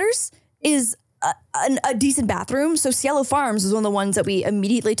know what matters is a decent bathroom. So Cielo Farms is one of the ones that we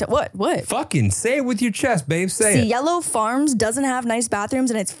immediately took. What? Fucking say it with your chest, babe. Say it. Cielo Farms doesn't have nice bathrooms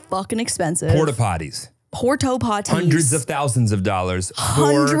and it's fucking expensive. Porta potties. Porta potties. Hundreds of thousands of dollars.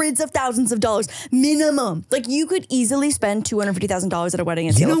 Hundreds of thousands of dollars minimum. Like you could easily spend $250,000 at a wedding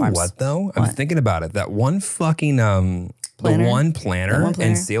at Cielo Farms. You know what though? I'm thinking about it. That one fucking Planner. the one planner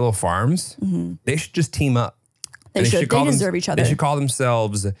and Cielo Farms, they should just team up. They deserve each other. They should call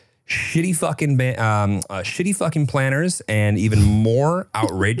themselves shitty fucking planners and even more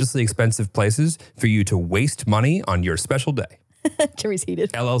outrageously expensive places for you to waste money on your special day. Jeremy's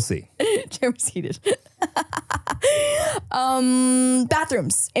heated. LLC. Jeremy's heated.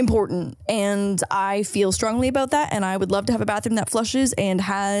 Bathrooms, important. And I feel strongly about that. And I would love to have a bathroom that flushes and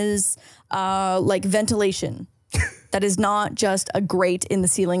has like ventilation. That is not just a grate in the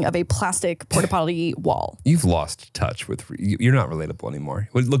ceiling of a plastic porta potty wall. You've lost touch with, you're not relatable anymore.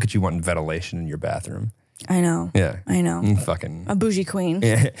 Look at you wanting ventilation in your bathroom. I know. Yeah. I know. Fucking a bougie queen.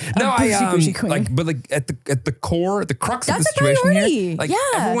 Yeah. No, bougie queen. But at the core, the crux of the situation here, like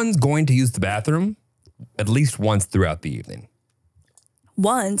everyone's going to use the bathroom at least once throughout the evening.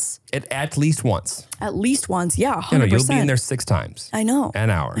 Once. At least once. At least once, yeah, 100%. You know, you'll be in there 6 times. I know. An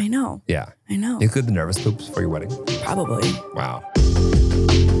hour. I know. Yeah. I know. You could the nervous poops for your wedding? Probably. Wow.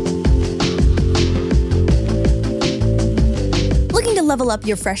 Looking to level up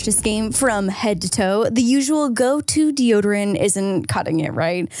your freshness game from head to toe, the usual go-to deodorant isn't cutting it,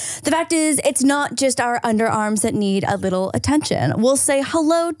 right? The fact is, it's not just our underarms that need a little attention. We'll say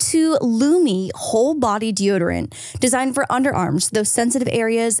hello to Lumi Whole Body Deodorant, designed for underarms, those sensitive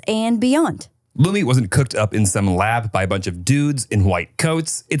areas, and beyond. Lumi wasn't cooked up in some lab by a bunch of dudes in white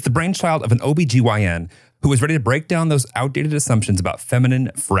coats. It's the brainchild of an OBGYN who was ready to break down those outdated assumptions about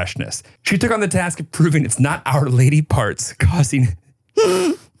feminine freshness. She took on the task of proving it's not our lady parts causing...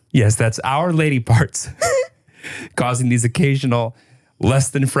 yes, that's our lady parts causing these occasional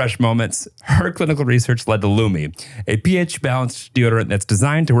less than fresh moments. Her clinical research led to Lumi, a pH-balanced deodorant that's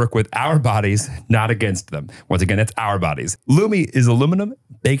designed to work with our bodies, not against them. Once again, it's our bodies. Lumi is aluminum,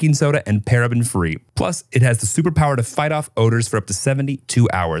 baking soda, and paraben-free. Plus, it has the superpower to fight off odors for up to 72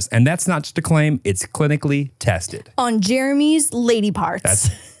 hours. And that's not just a claim, it's clinically tested. On Jeremy's lady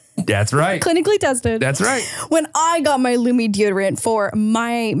parts. That's right. Clinically tested. That's right. When I got my Lumi deodorant for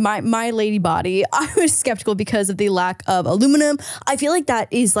my lady body, I was skeptical because of the lack of aluminum. I feel like that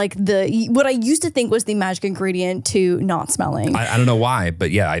is like what I used to think was the magic ingredient to not smelling. I don't know why, but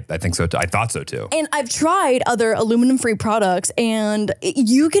yeah, I think so too. I thought so too. And I've tried other aluminum-free products and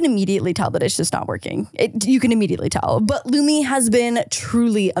you can immediately tell that it's just not working. You can immediately tell. But Lumi has been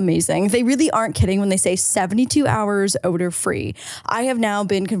truly amazing. They really aren't kidding when they say 72 hours odor-free. I have now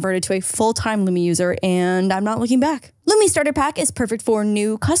been converted to a full-time Lumi user and I'm not looking back. Lumi Starter Pack is perfect for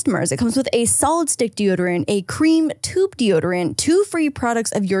new customers. It comes with a solid stick deodorant, a cream tube deodorant, 2 free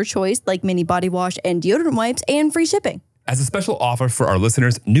products of your choice like mini body wash and deodorant wipes, and free shipping. As a special offer for our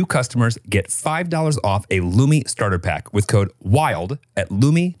listeners, new customers get $5 off a Lumi Starter Pack with code WILD at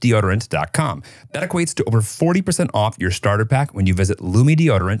LumiDeodorant.com. That equates to over 40% off your starter pack when you visit Lumi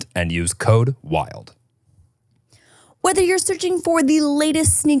Deodorant and use code WILD. Whether you're searching for the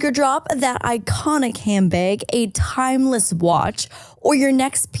latest sneaker drop, that iconic handbag, a timeless watch, or your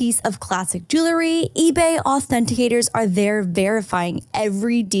next piece of classic jewelry, eBay authenticators are there verifying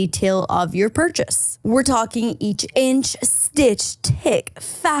every detail of your purchase. We're talking each inch, stitch, tick,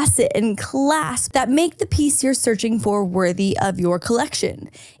 facet, and clasp that make the piece you're searching for worthy of your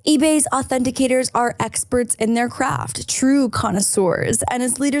collection. eBay's authenticators are experts in their craft, true connoisseurs, and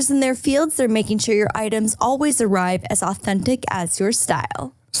as leaders in their fields, they're making sure your items always arrive as authentic as your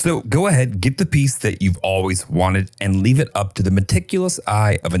style. So go ahead, get the piece that you've always wanted and leave it up to the meticulous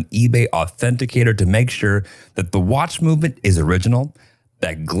eye of an eBay authenticator to make sure that the watch movement is original,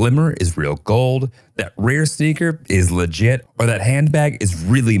 that glimmer is real gold, that rare sneaker is legit, or that handbag is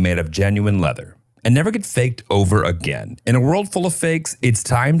really made of genuine leather. And never get faked over again. In a world full of fakes, it's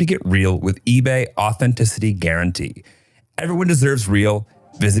time to get real with eBay Authenticity Guarantee. Everyone deserves real.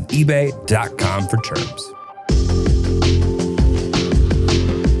 Visit ebay.com for terms.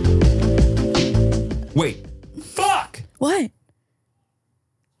 Wait, fuck! What?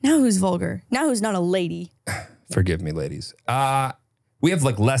 Now who's vulgar? Now who's not a lady? Forgive me, ladies. We have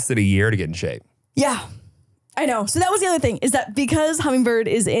like less than a year to get in shape. Yeah, I know. So that was the other thing, is that because Hummingbird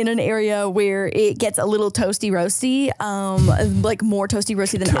is in an area where it gets a little toasty roasty, like more toasty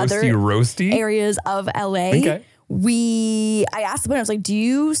roasty than other roasty? areas of LA. Okay. I asked the wedding, I was like, do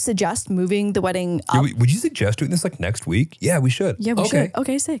you suggest moving the wedding up? Would you suggest doing this like next week? Yeah, we should. Yeah, we should.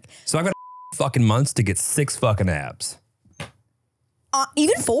 Okay, sick. So I've got fucking months to get 6 fucking abs.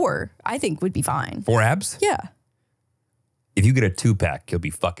 Even 4, I think would be fine. 4 abs? Yeah. If you get a 2-pack, you'll be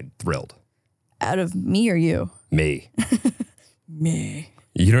fucking thrilled. Out of me or you? Me. Me.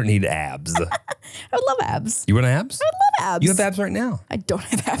 You don't need abs. I would love abs. You want abs? I would love abs. You have abs right now. I don't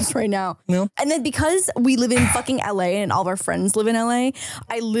have abs right now. No. And then because we live in fucking LA and all of our friends live in LA,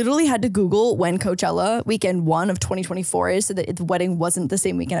 I literally had to Google when Coachella weekend 1 of 2024 is so that the wedding wasn't the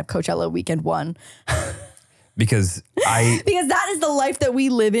same weekend of Coachella weekend 1. Because that is the life that we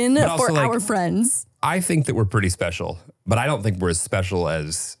live in for our friends. I think that we're pretty special, but I don't think we're as special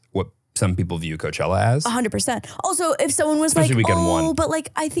as what some people view Coachella as. 100%. Also, if someone was Especially like, weekend oh, 1. but like,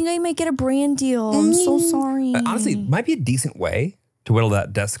 I think I might get a brand deal. I'm so sorry. Honestly, it might be a decent way to whittle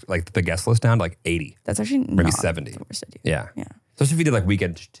that the guest list down to like 80. That's actually maybe not 70. the worst idea. Yeah. Yeah. Especially if you did like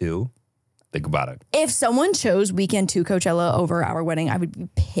weekend 2. Think about it. If someone chose weekend 2 Coachella over our wedding, I would be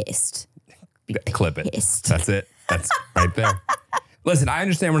pissed. Clip it. That's it. That's right there. Listen, I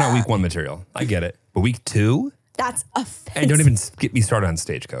understand we're not week 1 material. I get it. But week 2? That's offensive. And don't even get me started on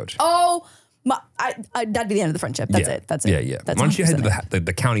Stagecoach. Oh, that'd be the end of the friendship. That's it. That's it. Yeah. That's why don't you head to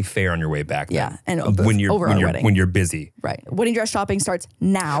the county fair on your way back? Yeah, then, and when wedding. you're busy. Right. Wedding dress shopping starts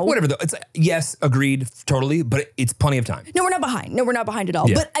now. Whatever though. It's yes, agreed, totally, but it's plenty of time. No, we're not behind. No, we're not behind at all.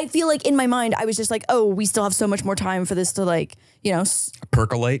 Yeah. But I feel like in my mind, I was just like, oh, we still have so much more time for this to like,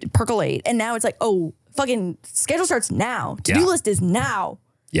 Percolate. And now it's like, oh, fucking schedule starts now. To-do list is now.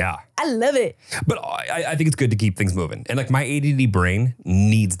 Yeah. I love it. But I think it's good to keep things moving. And like my ADD brain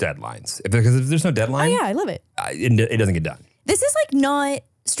needs deadlines. Because if there's no deadline. Oh yeah, I love it. It doesn't get done. This is like not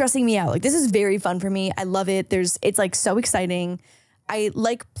stressing me out. Like this is very fun for me. I love it. It's like so exciting. I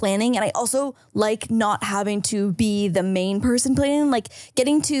like planning and I also like not having to be the main person planning, like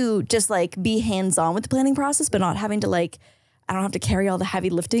getting to just like be hands-on with the planning process, but not having to like, I don't have to carry all the heavy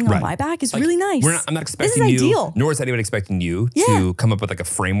lifting on my back is really nice. I'm not expecting this is you, ideal. nor is anyone expecting you to come up with like a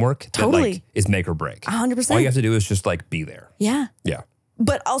framework that like is make or break. 100%. All you have to do is just like be there. Yeah. Yeah.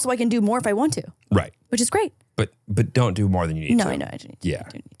 But also I can do more if I want to. Right. Which is great. But don't do more than you need to. No, I know. I don't need to. Yeah.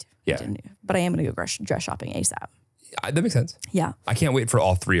 I don't need to. Yeah. But I am going to go dress shopping ASAP. That makes sense. Yeah. I can't wait for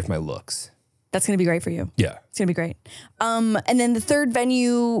all 3 of my looks. That's going to be great for you. Yeah. It's going to be great. And then the third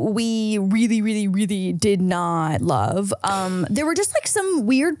venue we really, really, really did not love. There were just like some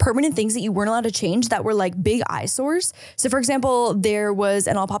weird permanent things that you weren't allowed to change that were like big eyesores. So for example, there was,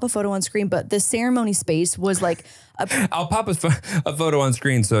 and I'll pop a photo on screen, but the ceremony space was like. I'll pop a photo on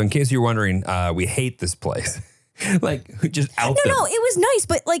screen. So in case you're wondering, we hate this place. Like just out there. No, it was nice,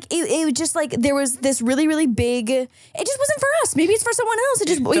 but like it was just like there was this really, really big. It just wasn't for us. Maybe it's for someone else.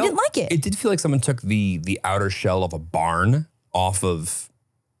 We didn't like it. It did feel like someone took the outer shell of a barn off of,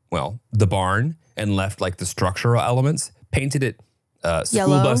 the barn and left like the structural elements, painted it school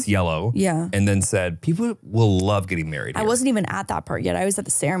bus yellow. Yeah. And then said people will love getting married here. I wasn't even at that part yet. I was at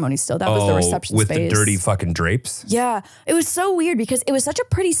the ceremony still. That was the reception with space. With the dirty fucking drapes? Yeah. It was so weird because it was such a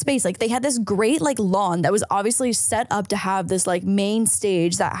pretty space. Like they had this great like lawn that was obviously set up to have this like main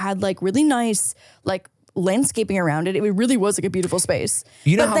stage that had like really nice like landscaping around it. It really was like a beautiful space.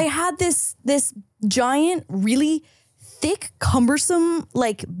 But they had this giant, really thick, cumbersome,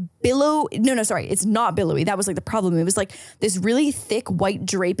 like sorry, it's not billowy. That was like the problem. It was like this really thick white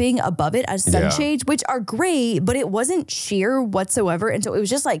draping above it as sunshades, which are great, but it wasn't sheer whatsoever. And so it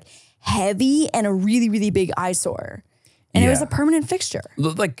was just like heavy and a really, really big eyesore. And it was a permanent fixture.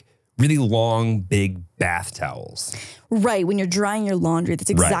 Like really long, big bath towels. Right, when you're drying your laundry, that's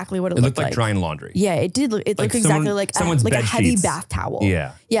exactly what it looked like. It looked like drying laundry. Yeah, it did. It looked exactly like a heavy bath towel.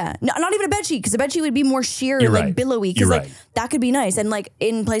 Yeah. Yeah, not even a bed sheet, because a bed sheet would be more sheer, billowy, because that could be nice. And like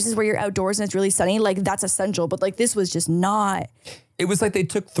in places where you're outdoors and it's really sunny, like that's essential. But like this was just not. It was like they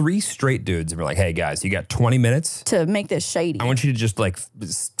took 3 straight dudes and were like, hey guys, you got 20 minutes to make this shady. I want you to just like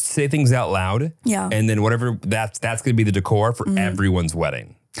say things out loud. Yeah. And then whatever, that's going to be the decor for everyone's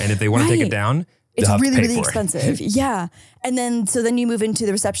wedding. And if they want to take it down, it's really, really expensive. Yeah. And then, so then you move into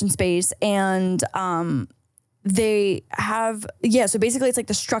the reception space and they have, so basically it's like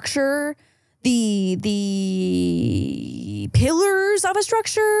the structure, the pillars of a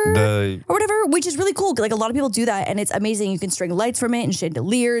structure or whatever, which is really cool. Like a lot of people do that and it's amazing. You can string lights from it and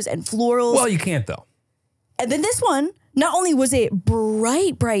chandeliers and florals. Well, you can't though. And then this one, not only was it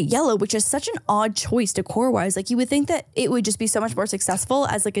bright yellow, which is such an odd choice decor-wise. Like you would think that it would just be so much more successful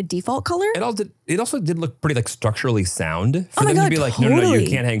as like a default color. It also did look pretty like structurally sound for Oh my them to God, be like, totally. no, you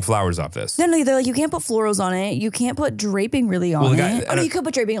can't hang flowers off this. No, they're like, you can't put florals on it. You can't put draping really on it. Oh, no, you could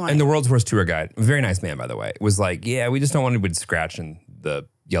put draping on it. And the world's worst tour guide, a very nice man, by the way, was like, yeah, we just don't want anybody scratching the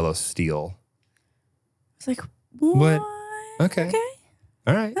yellow steel. It's like, what? Okay.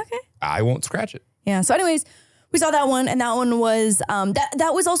 All right. Okay. I won't scratch it. Yeah. So anyways, we saw that one, and that one was,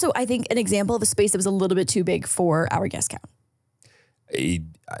 that was also, I think, an example of a space that was a little bit too big for our guest count.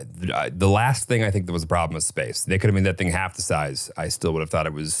 The last thing I think that was a problem was space. They could have made that thing half the size. I still would have thought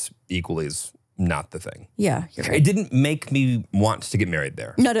it was equally as not the thing. Yeah, you're right. It didn't make me want to get married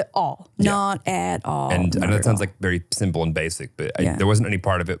there. Not at all. Yeah. Not at all. And I know that sounds like very simple and basic, but there wasn't any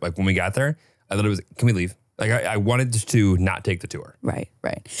part of it. Like when we got there, I thought it was, can we leave? Like I wanted to not take the tour. Right.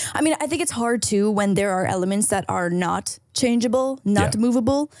 I mean, I think it's hard too when there are elements that are not changeable, not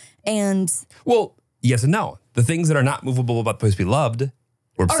movable, and well, yes and no. The things that are not movable about the place we loved,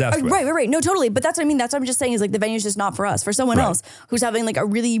 we're obsessed with. Right. No, totally. But that's what I mean. That's what I'm just saying is like the venue's just not for us. For someone else who's having like a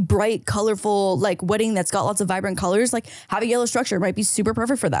really bright, colorful like wedding that's got lots of vibrant colors, like having yellow structure might be super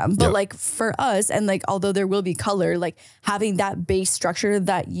perfect for them. But like for us, and like although there will be color, like having that base structure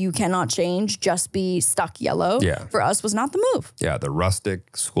that you cannot change, just be stuck yellow. Yeah. For us was not the move. Yeah, the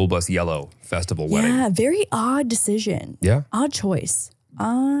rustic school bus yellow festival wedding. Yeah, very odd decision. Yeah. Odd choice.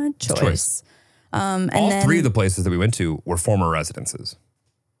 And all then, three of the places that we went to were former residences.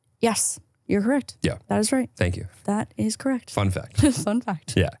 Yes, you're correct. Yeah. That is right. Thank you. That is correct. Fun fact. Fun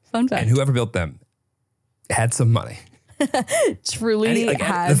fact. Yeah. Fun fact. And whoever built them had some money. Truly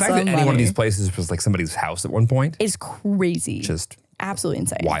had the fact some that any money. one of these places was like somebody's house at one point is crazy. Just absolutely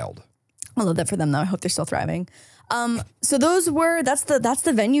insane. Wild. I love that for them though. I hope they're still thriving. So that's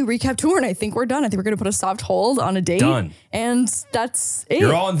the venue recap tour, and I think we're done. I think we're gonna put a soft hold on a date. Done. And that's it.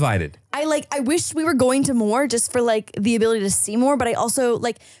 You're all invited. I wish we were going to more just for like the ability to see more, but I also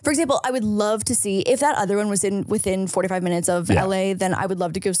like, for example, I would love to see if that other one was within 45 minutes of LA, then I would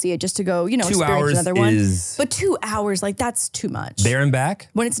love to go see it just to go, 2 experience hours another one. But 2 hours, like that's too much. There and back?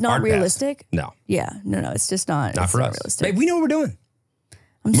 When it's not realistic? No. Yeah, no, it's just not. Not for us. Realistic. Babe, we know what we're doing.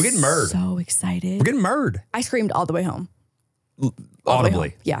 We're getting murred. So excited. We're getting murred. I screamed all the way home.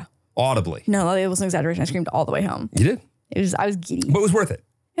 Audibly. Yeah. Audibly. No, it wasn't an exaggeration. I screamed all the way home. You did? I was giddy. But it was worth it.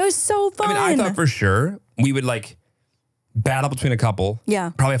 It was so fun. I mean, I thought for sure we would like battle between a couple. Yeah.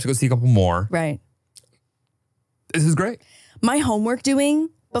 Probably have to go see a couple more. Right. This is great. My homework doing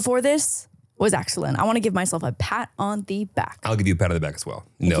before this was excellent. I want to give myself a pat on the back. I'll give you a pat on the back as well.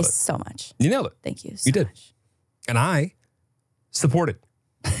 Thank you so much. You nailed it. Thank you so You did. much. And I supported.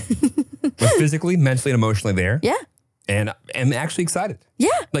 Was physically, mentally, and emotionally there. Yeah. And I'm actually excited. Yeah.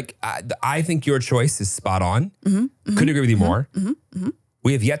 Like, I think your choice is spot on. Couldn't agree with you more.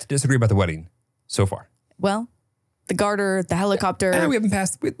 We have yet to disagree about the wedding so far. Well, the garter, the helicopter. And we haven't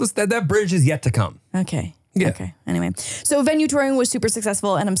passed. That bridge is yet to come. Okay. Yeah. Okay. Anyway, so venue touring was super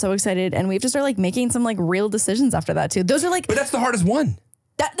successful, and I'm so excited. And we have to start like making some like real decisions after that too. Those are like. But that's the hardest one.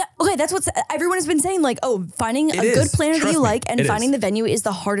 Okay, that's what everyone has been saying. Like, finding a good planner that you like and finding the venue is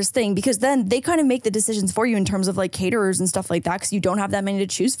the hardest thing, because then they kind of make the decisions for you in terms of like caterers and stuff like that, because you don't have that many to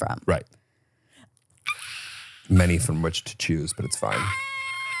choose from. Right. Many from which to choose, but it's fine.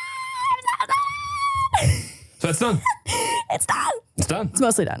 So it's done. It's done. It's done. It's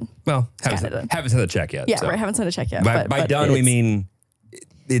mostly done. Well, haven't sent a check yet. Yeah, so. right. Haven't sent a check yet. By done, we mean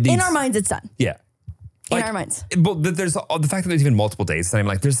in our minds, it's done. Yeah. In our minds. But there's the fact that there's even multiple days. And I'm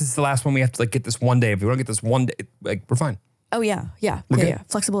like, this is the last one. We have to like get this one day. If we don't get this one day, like we're fine. Oh yeah, yeah,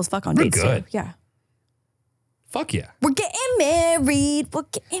 Flexible as fuck on we're dates good. too. Yeah. Fuck yeah. We're getting married. We're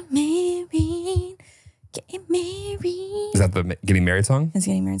getting married. Getting married. Is that the getting married song? It's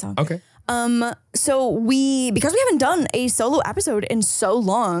getting married song. Okay. So because we haven't done a solo episode in so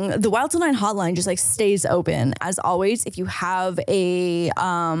long, the Wild Til 9 hotline just like stays open as always. If you have a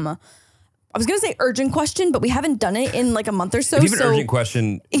I was gonna say urgent question, but we haven't done it in like a month or so. If you have an urgent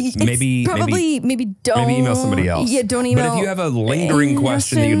question, maybe don't. Maybe email somebody else. Yeah, don't email. But if you have a lingering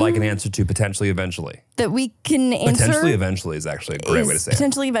question that you'd like an answer to, potentially eventually. That we can answer. Potentially eventually is actually a great way to say it.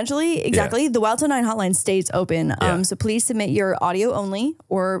 Potentially eventually, exactly. Yeah. The Wild Til 9 hotline stays open. So please submit your audio only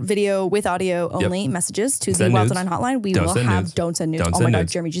or video with audio only messages to the Wild Til 9 hotline. We will have don't send nudes. Oh my God,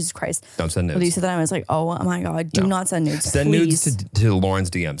 Jeremy, Jesus Christ. Don't send nudes. When you said that, I was like, oh my God, do not send nudes. Send nudes to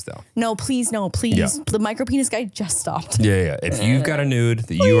Lauren's DMs though. No, please. Yeah. The micro penis guy just stopped. Yeah. If you've got a nude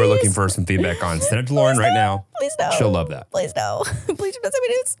that you are looking for some feedback on, send it to Lauren right now. Please no. She'll love that. Please no. Please don't send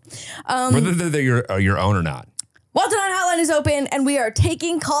me nudes. Whether they're your own or not. Wild Til 9 hotline is open and we are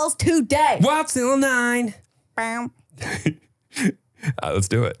taking calls today. Wild Til 9. Let's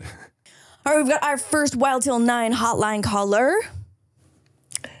do it. All right, we've got our first Wild Till 9 hotline caller.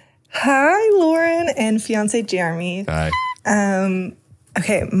 Hi, Lauren and fiance Jeremy. Hi.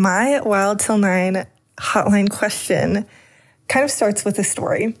 Okay, my Wild Till 9 hotline question kind of starts with a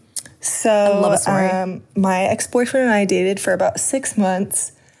story. So, I love a story. My ex-boyfriend and I dated for about 6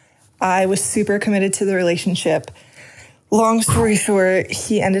 months. I was super committed to the relationship. Long story short,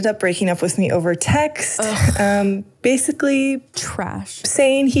 he ended up breaking up with me over text. Basically, Trash.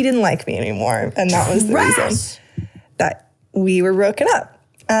 saying he didn't like me anymore, and that was the reason that we were broken up.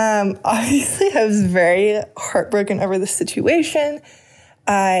 Obviously, I was very heartbroken over the situation.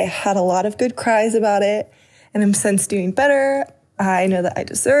 I had a lot of good cries about it, and I'm since doing better. I know that I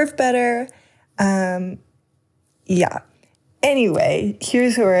deserve better. Yeah. Anyway,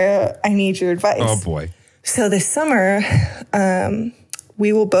 here's where I need your advice. Oh, boy. So this summer,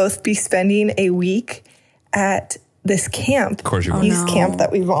 we will both be spending a week at this camp. Of course you will. Youth camp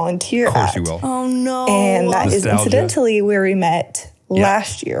that we volunteer at. Of course you will. Oh, no. And that is Nostalgia. incidentally where we met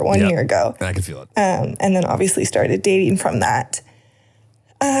last year, one year ago. I can feel it. And then obviously started dating from that.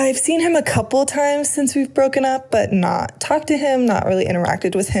 I've seen him a couple times since we've broken up, but not talked to him, not really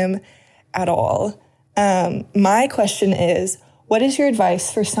interacted with him at all. My question is, what is your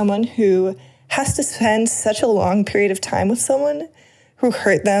advice for someone who has to spend such a long period of time with someone who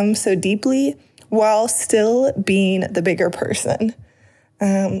hurt them so deeply while still being the bigger person?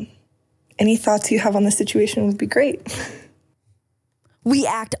 Any thoughts you have on the situation would be great. We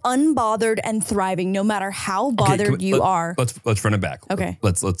act unbothered and thriving no matter how bothered you are. Let's run it back. Okay.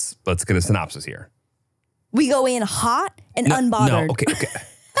 Let's get a synopsis here. We go in hot and unbothered. No, okay.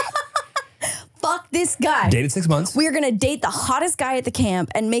 Fuck this guy. Dated 6 months. We're going to date the hottest guy at the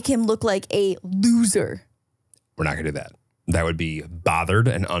camp and make him look like a loser. We're not going to do that. That would be bothered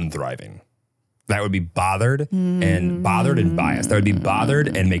and unthriving. That would be bothered and biased. That would be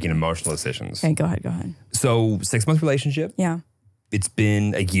bothered and making emotional decisions. Okay, go ahead. So 6 month relationship. Yeah. It's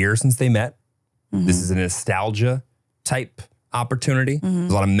been a year since they met. This is a nostalgia type opportunity.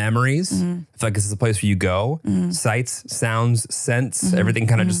 There's a lot of memories. I feel like this is a place where you go. Sights, sounds, scents, everything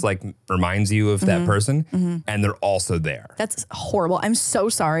kind of just like reminds you of that person. And they're also there. That's horrible. I'm so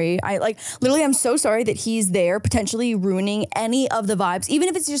sorry. I'm so sorry that he's there potentially ruining any of the vibes. Even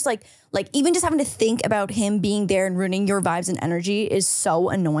if it's just like even just having to think about him being there and ruining your vibes and energy is so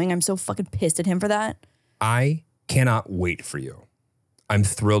annoying. I'm so fucking pissed at him for that. I cannot wait for you. I'm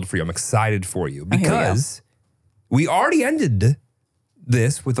thrilled for you. I'm excited for you because we already ended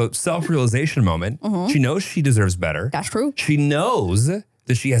this with a self-realization moment. She knows she deserves better. That's true. She knows that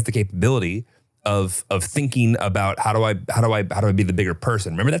she has the capability of thinking about how do I be the bigger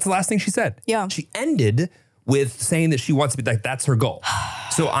person. Remember, that's the last thing she said. Yeah. She ended with saying that she wants to be like, that's her goal.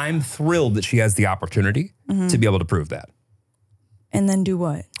 So I'm thrilled that she has the opportunity to be able to prove that. And then do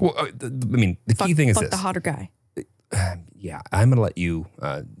what? Well, the key thing is fuck this. the hotter guy. Yeah, I'm going to let you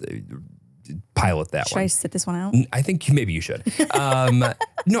pilot that Should one. I sit this one out? I think maybe you should.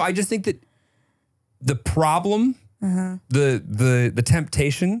 No, I just think that the problem, the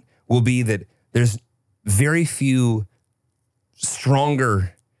temptation will be that there's very few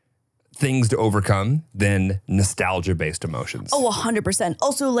stronger things to overcome than nostalgia-based emotions. Oh, 100%.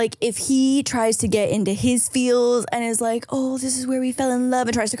 Also, like, if he tries to get into his feels and is like, oh, this is where we fell in love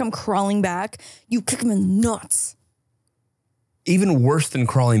and tries to come crawling back, you kick him in the nuts. Even worse than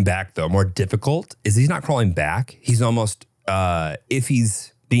crawling back, though, more difficult, is he's not crawling back. He's almost, if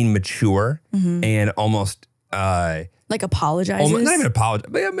he's being mature and almost... like apologizes? Not even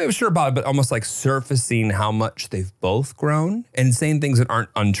apologize, maybe sure about it, but almost like surfacing how much they've both grown and saying things that aren't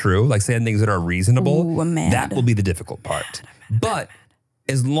untrue, like saying things that are reasonable. Ooh, I'm mad. That will be the difficult part. But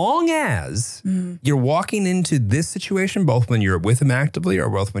as long as you're walking into this situation, both when you're with him actively or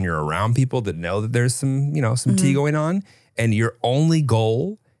both when you're around people that know that there's some, some tea going on, and your only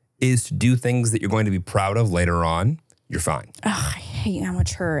goal is to do things that you're going to be proud of later on, you're fine. Ugh, I hate how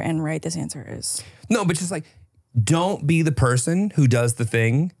mature and right this answer is. No, but just like, don't be the person who does the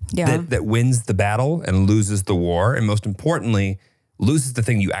thing that wins the battle and loses the war. And most importantly, loses the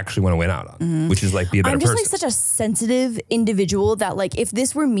thing you actually want to win out on, which is like be a better person. I'm just like such a sensitive individual that like if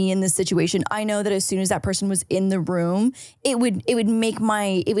this were me in this situation, I know that as soon as that person was in the room, it would make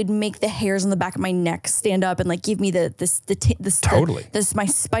the hairs on the back of my neck stand up and like give me my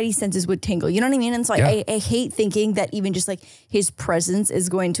spidey senses would tingle. You know what I mean? And so I hate thinking that even just like his presence is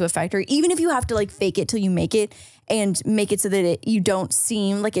going to affect her, even if you have to like fake it till you make it and make it so that you don't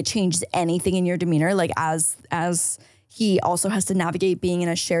seem like it changes anything in your demeanor, like as he also has to navigate being in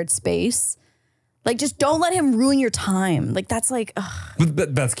a shared space. Like, just don't let him ruin your time. Like, that's like, ugh.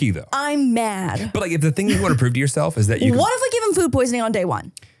 But that's key though. I'm mad. But like, if the thing you want to prove to yourself is that you What if I give him food poisoning on day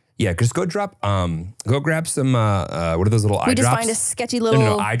one? Yeah, just go grab some, what are those little eye drops? We just find a sketchy little.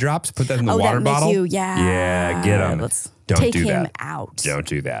 No, eye drops, put that in the water bottle. Yeah, get them. Don't take do him that. out. Don't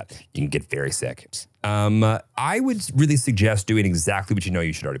do that. You can get very sick. I would really suggest doing exactly what you know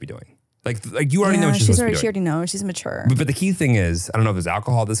you should already be doing. Like you already know what you're supposed to be doing. She already knows. She's mature. But the key thing is, I don't know if there's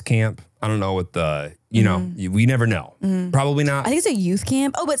alcohol at this camp. I don't know what the, we never know. Probably not. I think it's a youth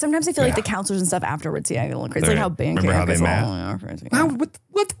camp. Oh, but sometimes I feel like the counselors and stuff afterwards, yeah, I get a little crazy. It's like how band camp. Remember how they met?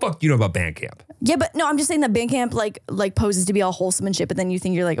 What the fuck do you know about band camp? Yeah, but no, I'm just saying that band camp like poses to be all wholesome and shit, but then you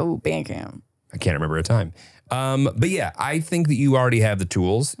think you're like, oh, band camp. I can't remember a time. But yeah, I think that you already have the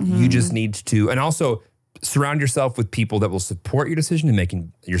tools. You just need to, and also surround yourself with people that will support your decision in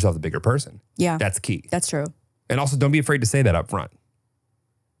making yourself a bigger person. Yeah. That's key. That's true. And also don't be afraid to say that up front.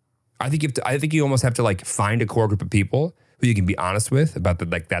 I think you almost have to like find a core group of people who you can be honest with about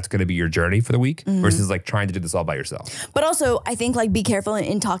that's going to be your journey for the week versus like trying to do this all by yourself. But also I think like be careful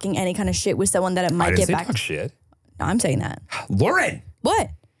in talking any kind of shit with someone that it might get back. Talk shit. No, I'm saying that. Lauren.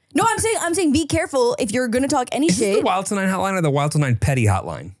 What? No, I'm saying be careful if you're going to talk any shit. Is this the Wild Til 9 hotline or the Wild Til 9 petty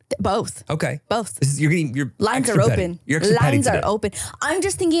hotline? Both. Okay. Both. Your lines are open. You're extra lines are open. I'm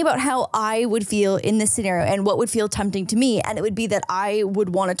just thinking about how I would feel in this scenario and what would feel tempting to me. And it would be that I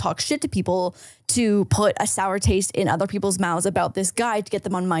would want to talk shit to people to put a sour taste in other people's mouths about this guy to get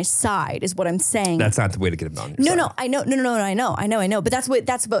them on my side is what I'm saying. That's not the way to get them on your side. No, I know. No, I know. But that's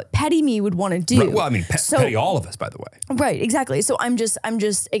what petty me would want to do. Right. Well, I mean, petty all of us, by the way. Right. Exactly. So I'm just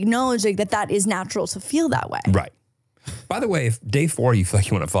acknowledging that is natural to feel that way. Right. By the way, if day 4 you feel like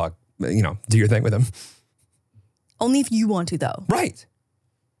you want to fuck, do your thing with him. Only if you want to, though. Right.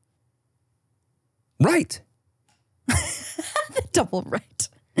 Right. Double right.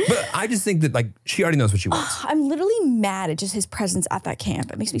 But I just think that she already knows what she wants. I'm literally mad at just his presence at that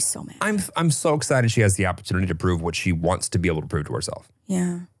camp. It makes me so mad. I'm so excited she has the opportunity to prove what she wants to be able to prove to herself.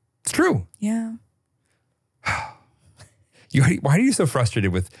 Yeah. It's true. Yeah. Why are you so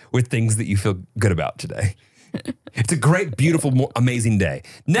frustrated with things that you feel good about today? It's a great, beautiful, amazing day.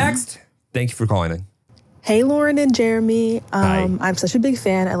 Next, thank you for calling in. Hey, Lauren and Jeremy. Hi. I'm such a big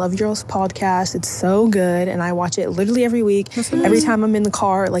fan. I love y'all's podcast. It's so good, and I watch it literally every week. Every time I'm in the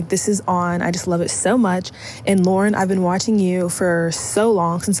car, this is on. I just love it so much. And Lauren, I've been watching you for so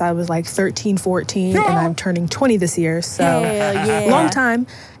long, since I was 13, 14, and I'm turning 20 this year. So long time.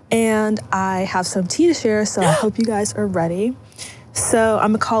 And I have some tea to share, so I hope you guys are ready. So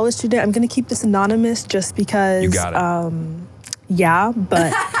I'm a college student. I'm going to keep this anonymous just because. You got it. Yeah,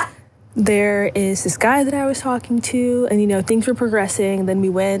 but there is this guy that I was talking to, and, things were progressing. Then we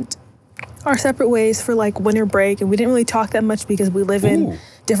went our separate ways for winter break, and we didn't really talk that much because we live in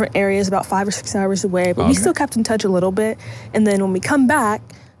different areas about 5 or 6 hours away, but we still kept in touch a little bit. And then when we come back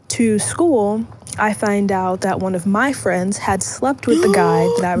to school, I find out that one of my friends had slept with the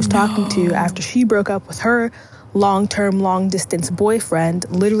guy that I was talking to after she broke up with her long-term, long-distance boyfriend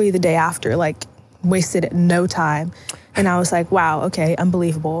literally the day after, wasted no time. And I was like, wow, okay,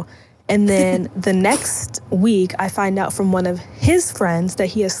 unbelievable. And then the next week, I find out from one of his friends that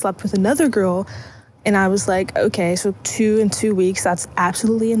he has slept with another girl. And I was like, okay, so 2 in 2 weeks, that's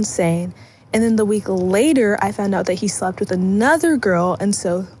absolutely insane. And then the week later, I found out that he slept with another girl. And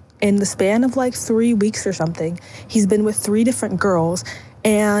so in the span of 3 weeks or something, he's been with 3 different girls.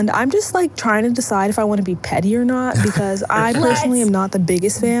 And I'm just trying to decide if I want to be petty or not, because I personally am not the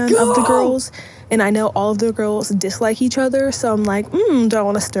biggest fan of the girls. And I know all of the girls dislike each other. So I'm like, do I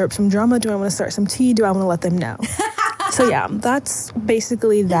want to stir up some drama? Do I want to start some tea? Do I want to let them know? So yeah, that's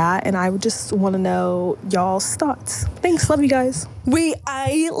basically that. And I would just want to know y'all's thoughts. Thanks. Love you guys.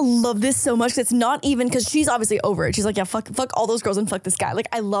 I love this so much. It's not even because she's obviously over it. She's like, yeah, fuck all those girls and fuck this guy.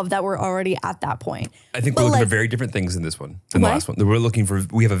 I love that we're already at that point. I think we're looking for very different things in this one than the last one.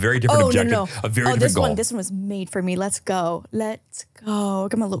 We have a very different objective, a very different goal. This one was made for me. Let's go.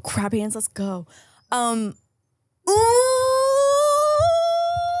 Got my little crab hands. Let's go.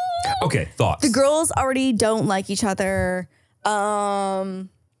 Okay, thoughts. The girls already don't like each other.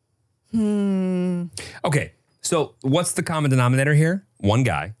 Okay, so what's the common denominator here? One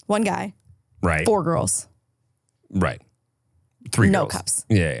guy. Right. 4 girls. Right. 3 girls. No cups.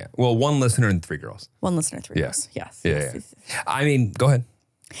 Yeah. Well, 1 listener and 3 girls. 1 listener, 3 girls. Yes. Yeah. I mean, go ahead.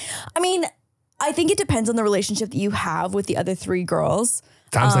 I think it depends on the relationship that you have with the other 3 girls.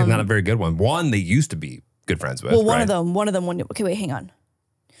 Sounds like not a very good one. One they used to be good friends with. Well, one of them. Okay, wait, hang on.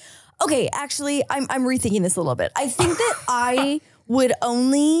 Okay, actually, I'm rethinking this a little bit. I think that I would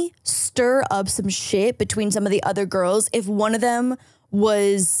only stir up some shit between some of the other girls if one of them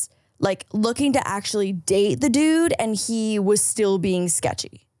was like looking to actually date the dude and he was still being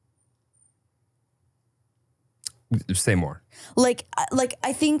sketchy. Say more. Like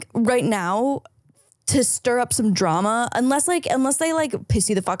I think right now to stir up some drama, unless they like piss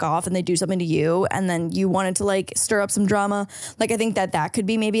you the fuck off and they do something to you and then you wanted to like stir up some drama, like I think that could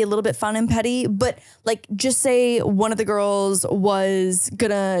be maybe a little bit fun and petty. But like just say one of the girls was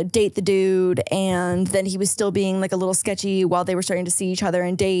gonna date the dude and then he was still being like a little sketchy while they were starting to see each other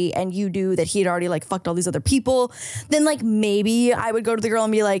and date, and you knew that he had already like fucked all these other people, then like maybe I would go to the girl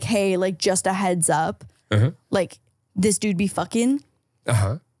and be like, hey, like just a heads up, like this dude be fucking.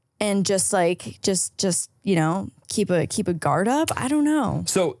 And just like, you know, keep a guard up. I don't know.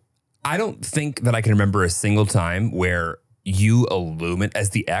 So I don't think that I can remember a single time where you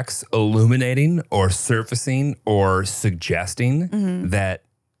as the ex, illuminating or surfacing or suggesting that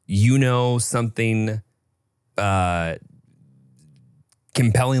you know something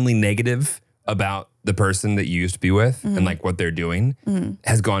compellingly negative about the person that you used to be with and like what they're doing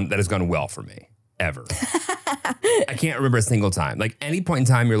has gone well for me. Ever. I can't remember a single time. Like any point in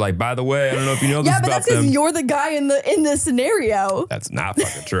time, you're like, by the way, I don't know if you know this about them. Yeah, but that's because you're the guy in the scenario. That's not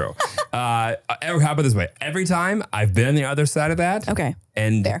fucking true. How about this way? Every time I've been on the other side of that. Okay.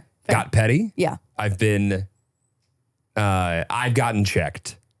 And Fair. got petty. Yeah. I've gotten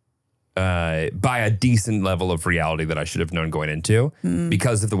checked by a decent level of reality that I should have known going into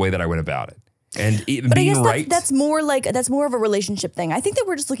because of the way that I went about it. And but being I guess that's more of a relationship thing. I think that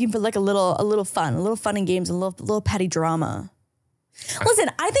we're just looking for like a little fun and games, and a little petty drama. Listen,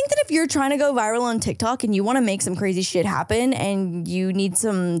 I think that if you're trying to go viral on TikTok and you want to make some crazy shit happen and you need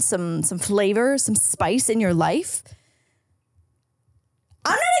some flavor, some spice in your life,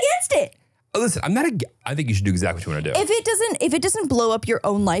 I'm not against it. Listen, I think you should do exactly what you want to do. If it doesn't blow up your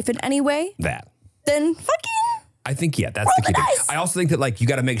own life in any way, then fucking. I think, yeah, that's the key thing. I also think that like you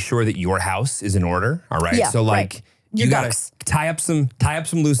got to make sure that your house is in order. All right. Yeah, so like you got to tie up some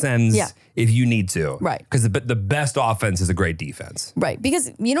loose ends if you need to. Right. Because the best offense is a great defense. Right. Because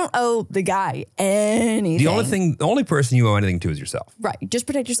you don't owe the guy anything. The only person you owe anything to is yourself. Right. Just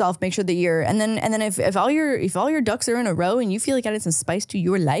protect yourself. Make sure that you're, and then if all your ducks are in a row and you feel like adding some spice to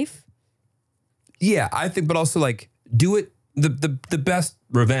your life. Yeah, I think, but also like do it. The best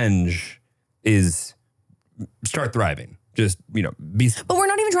revenge is start thriving. Just, you know, be. But we're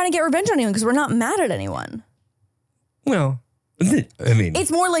not even trying to get revenge on anyone because we're not mad at anyone. Well, I mean,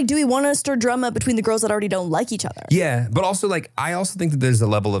 it's more like, do we want to stir drama between the girls that already don't like each other? Yeah, but also like, I also think that there's a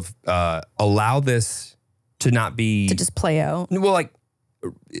level of allow this to not be to just play out. Well, like,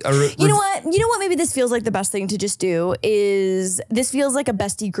 you know what? Maybe this feels like the best thing to just do is this feels like a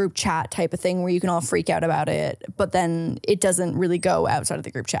bestie group chat type of thing where you can all freak out about it, but then it doesn't really go outside of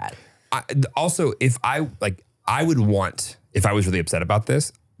the group chat. Also, if I would want, if I was really upset about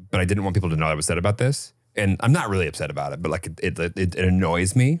this, but I didn't want people to know I was upset about this, and I'm not really upset about it, but like it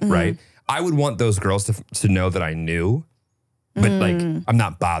annoys me, right? I would want those girls to know that I knew, but like I'm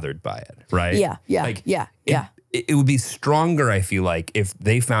not bothered by it, right? Yeah. It would be stronger, I feel like, if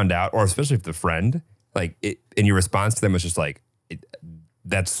they found out, or especially if the friend, like, and your response to them was just like,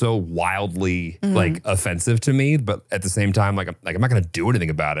 that's so wildly like offensive to me, but at the same time, like I'm not gonna do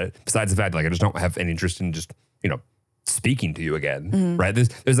anything about it. Besides the fact, like I just don't have any interest in just, you know, speaking to you again, right?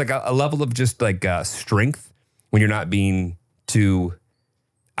 There's like a level of just like strength when you're not being too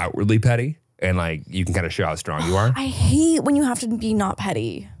outwardly petty, and like you can kind of show how strong you are. I hate when you have to be not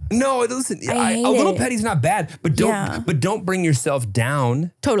petty. No, listen, a little petty's not bad, but don't bring yourself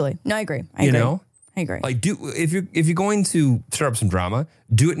down. Totally, no, I agree. You know. I agree. Like, if you're going to start up some drama,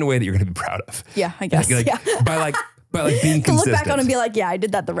 do it in a way that you're going to be proud of. Yeah, I guess. By being consistent. To look back on and be like, yeah, I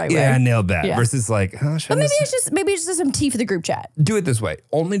did that the right way. Yeah, I nailed that. Yeah. Versus like, but maybe it's just some tea for the group chat. Do it this way.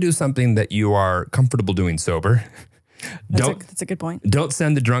 Only do something that you are comfortable doing sober. That's a good point. Don't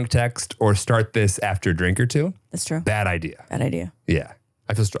send the drunk text or start this after a drink or two. That's true. Bad idea. Bad idea. Yeah,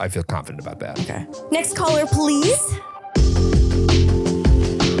 I feel confident about that. Okay. Next caller, please.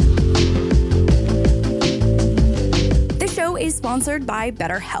 Is sponsored by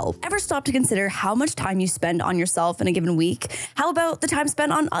BetterHelp. Ever stop to consider how much time you spend on yourself in a given week? How about the time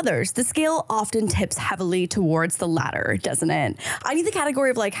spent on others? The scale often tips heavily towards the latter, doesn't it? I need the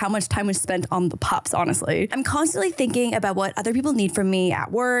category of like how much time was spent on the pups, honestly. I'm constantly thinking about what other people need from me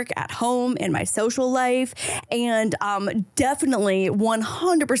at work, at home, in my social life, and definitely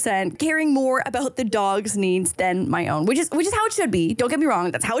 100% caring more about the dog's needs than my own, which is how it should be. Don't get me wrong,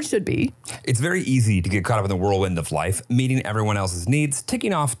 that's how it should be. It's very easy to get caught up in the whirlwind of life, meeting everyone else's needs,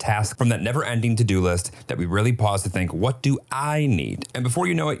 ticking off tasks from that never-ending to-do list that we really pause to think, what do I need? And before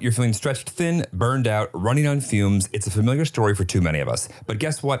you know it, you're feeling stretched thin, burned out, running on fumes. It's a familiar story for too many of us. But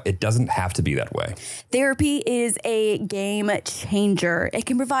guess what? It doesn't have to be that way. Therapy is a game changer. It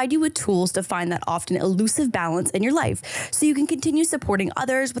can provide you with tools to find that often elusive balance in your life so you can continue supporting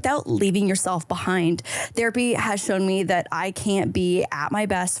others without leaving yourself behind. Therapy has shown me that I can't be at my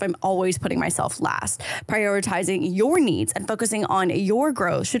best if I'm always putting myself last. Prioritizing your needs and focusing on your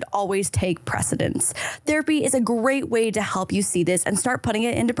growth should always take precedence. Therapy is a great way to help you see this and start putting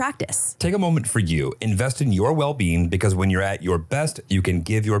it into practice. Take a moment for you. Invest in your well-being, because when you're at your best, you can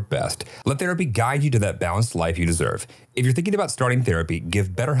give your best. Let therapy guide you to that balanced life you deserve. If you're thinking about starting therapy, give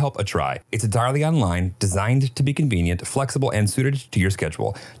BetterHelp a try. It's entirely online, designed to be convenient, flexible, and suited to your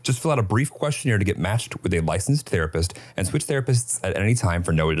schedule. Just fill out a brief questionnaire to get matched with a licensed therapist and switch therapists at any time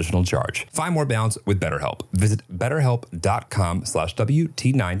for no additional charge. Find more balance with BetterHelp. Visit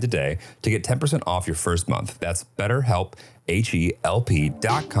betterhelp.com/WT9 today to get 10% off your first month. That's BetterHelp,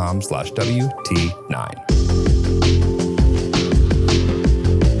 HELP.com/WT9.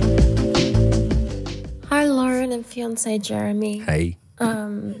 Hi, Lauren and fiance Jeremy. Hey.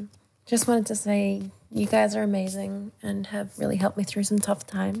 Just wanted to say you guys are amazing and have really helped me through some tough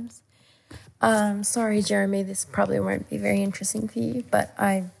times. Sorry, Jeremy, this probably won't be very interesting for you, but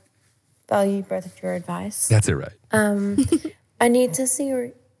I value both of your advice. That's it, right? I need to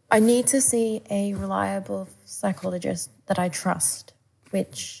see a reliable psychologist that I trust,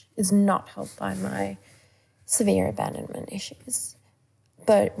 which is not helped by my severe abandonment issues.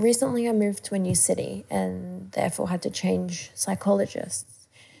 But recently I moved to a new city and therefore had to change psychologists.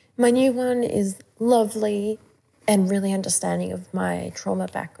 My new one is lovely and really understanding of my trauma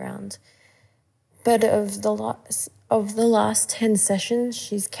background. But of the last 10 sessions,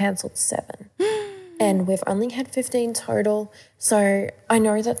 she's cancelled 7. And we've only had 15 total. So I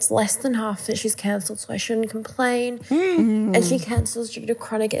know that's less than half that she's cancelled, so I shouldn't complain. And she cancels due to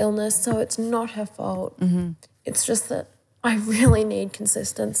chronic illness, so it's not her fault. It's just that I really need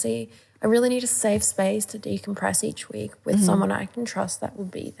consistency. I really need a safe space to decompress each week with someone I can trust that will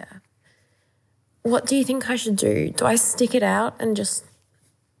be there. What do you think I should do? Do I stick it out and just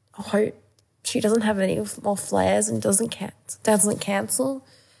hope she doesn't have any more flares and doesn't cancel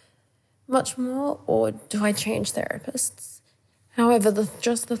much more? Or do I change therapists? However,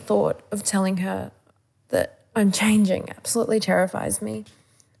 just the thought of telling her that I'm changing absolutely terrifies me,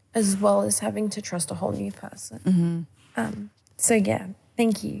 as well as having to trust a whole new person. So yeah,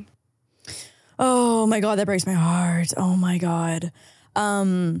 thank you. Oh my God, that breaks my heart. Oh my God.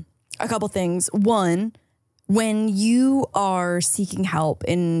 A couple things. One, when you are seeking help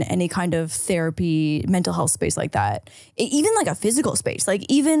in any kind of therapy, mental health space like that, even like a physical space, like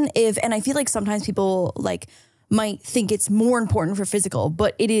even if, and I feel like sometimes people like might think it's more important for physical,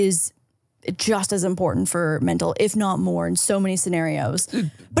 but it is just as important for mental, if not more, in so many scenarios.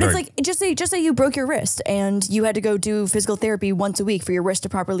 But it's like, just say you broke your wrist and you had to go do physical therapy once a week for your wrist to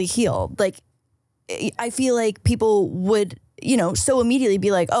properly heal. Like, I feel like people would, so immediately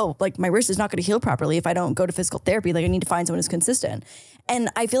be like, oh, like my wrist is not going to heal properly if I don't go to physical therapy. Like I need to find someone who's consistent. And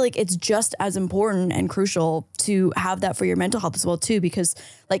I feel like it's just as important and crucial to have that for your mental health as well too, because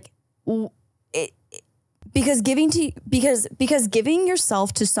like giving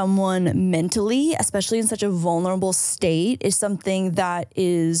yourself to someone mentally, especially in such a vulnerable state, is something that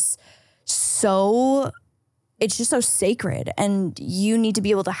is it's just so sacred, and you need to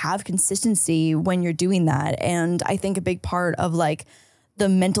be able to have consistency when you're doing that. And I think a big part of like the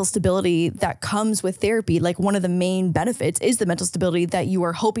mental stability that comes with therapy, like one of the main benefits is the mental stability that you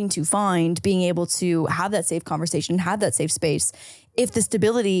are hoping to find, being able to have that safe conversation, have that safe space. If the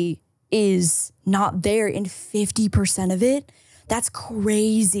stability is not there in 50% of it, that's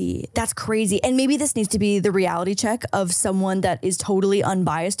crazy. That's crazy. And maybe this needs to be the reality check of someone that is totally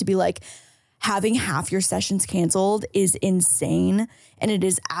unbiased to be like, having half your sessions canceled is insane. And it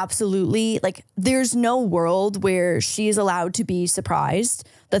is absolutely like, there's no world where she is allowed to be surprised,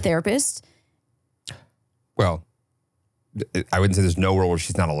 the therapist. Well, I wouldn't say there's no world where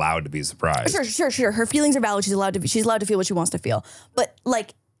she's not allowed to be surprised. Sure. Her feelings are valid. She's allowed to feel what she wants to feel. But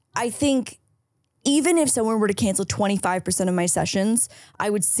like, I think even if someone were to cancel 25% of my sessions, I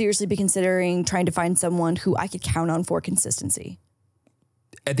would seriously be considering trying to find someone who I could count on for consistency.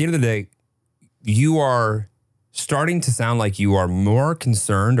 At the end of the day, you are starting to sound like you are more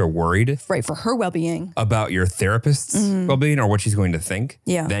concerned or worried, right, for her well-being, about your therapist's well-being or what she's going to think,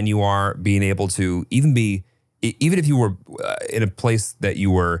 than you are being able to even if you were in a place that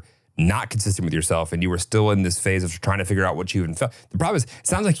you were not consistent with yourself and you were still in this phase of trying to figure out what you even felt. The problem is, it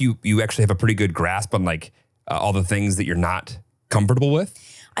sounds like you actually have a pretty good grasp on like all the things that you're not comfortable with?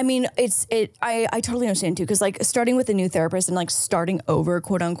 I mean, I totally understand too. Cause like starting with a new therapist and like starting over,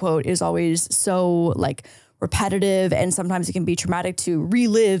 quote unquote, is always so like repetitive. And sometimes it can be traumatic to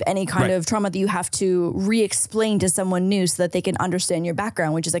relive any kind of trauma that you have to re-explain to someone new so that they can understand your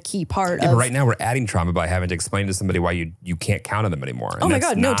background, which is a key part of. But right now we're adding trauma by having to explain to somebody why you can't count on them anymore. Oh my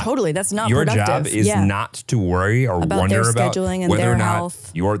God, no, totally. That's not your productive. job is not to worry or about wonder their about scheduling and whether their or not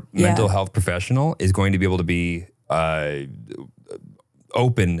health. your mental health professional is going to be able to be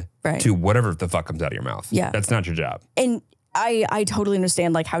open to whatever the fuck comes out of your mouth. Yeah. That's not your job. And I totally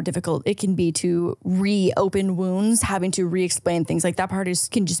understand like how difficult it can be to reopen wounds, having to re-explain things like that part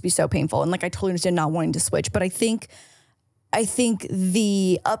can just be so painful. And like, I totally understand not wanting to switch, but I think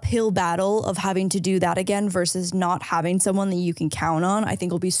the uphill battle of having to do that again versus not having someone that you can count on, I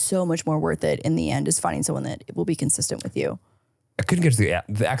think will be so much more worth it in the end, is finding someone that will be consistent with you. I couldn't get to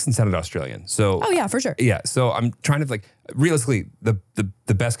the accent sounded Australian. So oh yeah, for sure. Yeah. So I'm trying to like realistically, the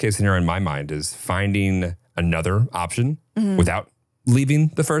best case scenario in my mind is finding another option without leaving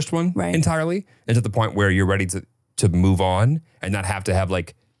the first one entirely, and to the point where you're ready to move on and not have to have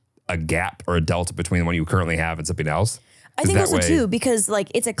like a gap or a delta between the one you currently have and something else. I think also too, because like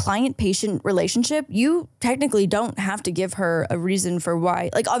it's a client-patient relationship, you technically don't have to give her a reason for why.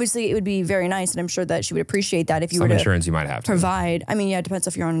 Like obviously it would be very nice, and I'm sure that she would appreciate that if you were to insurance you might have to provide. I mean, yeah, it depends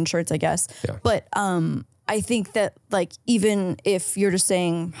if you're on insurance, I guess. Yeah. But I think that like even if you're just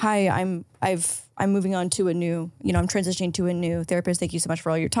saying, hi, I'm moving on to a new, I'm transitioning to a new therapist. Thank you so much for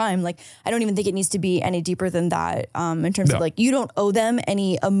all your time. Like, I don't even think it needs to be any deeper than that in terms of like, you don't owe them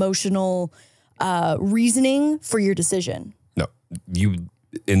any emotional reasoning for your decision. No,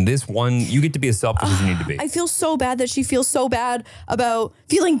 in this one, you get to be as selfish as you need to be. I feel so bad that she feels so bad about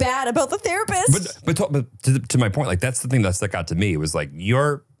feeling bad about the therapist. But to my point, like that's the thing that stuck out to me was like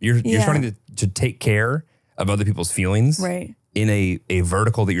you're starting to take care of other people's feelings, right? In a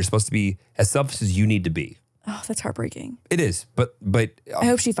vertical that you're supposed to be as selfish as you need to be. Oh, that's heartbreaking. It is, but I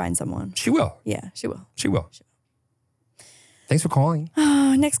hope she finds someone. She will. Yeah, she will. She will. Thanks for calling.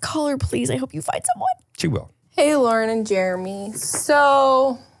 Next caller, please. I hope you find someone. She will. Hey, Lauren and Jeremy.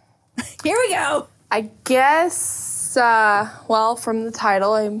 So here we go. I guess, well, from the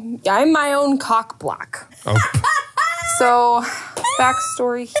title, I'm my own cock block. Oh. So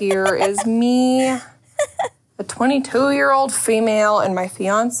backstory here is me, a 22-year-old female, and my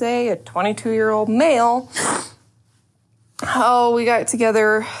fiance, a 22-year-old male. Oh, we got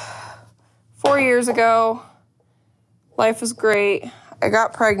together 4 years ago. Life was great. I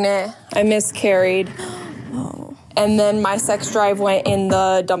got pregnant. I miscarried. Oh. And then my sex drive went in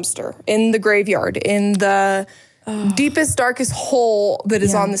the dumpster, in the graveyard, in the deepest, darkest hole that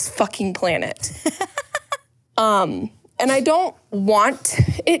is on this fucking planet. And I don't want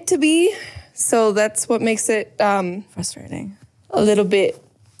it to be. So that's what makes it frustrating. A little bit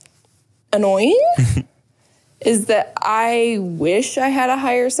annoying is that I wish I had a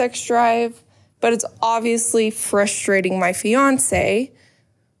higher sex drive, but it's obviously frustrating my fiance,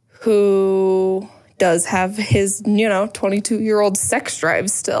 who does have his, 22-year-old sex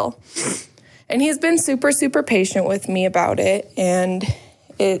drive still. And he's been super, super patient with me about it. And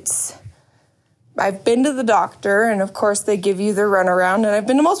I've been to the doctor, and of course they give you the runaround, and I've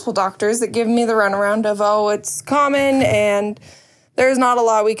been to multiple doctors that give me the runaround of, oh, it's common and there's not a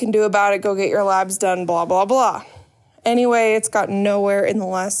lot we can do about it. Go get your labs done, blah, blah, blah. Anyway, it's gotten nowhere in the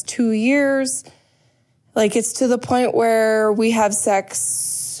last 2 years. Like, it's to the point where we have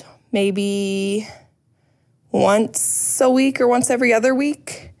sex maybe once a week or once every other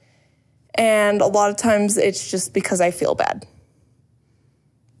week. And a lot of times it's just because I feel bad.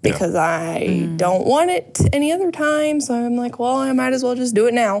 Because I don't want it any other time. So I'm like, well, I might as well just do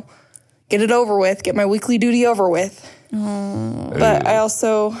it now. Get it over with. Get my weekly duty over with. But I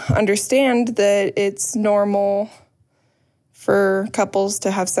also understand that it's normal for couples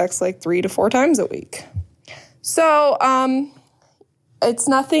to have sex like 3 to 4 times a week. So it's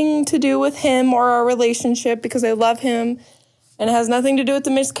nothing to do with him or our relationship because I love him. And it has nothing to do with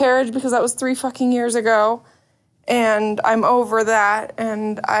the miscarriage because that was 3 fucking years ago. And I'm over that,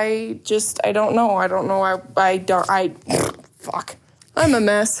 and I don't know. Fuck. I'm a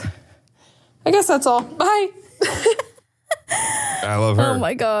mess. I guess that's all. Bye. I love her. Oh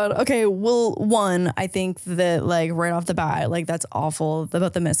my God. Okay. Well, one, I think that like right off the bat, like that's awful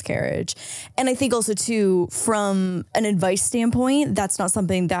about the miscarriage. And I think also too, from an advice standpoint, that's not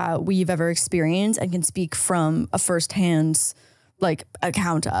something that we've ever experienced and can speak from a firsthand like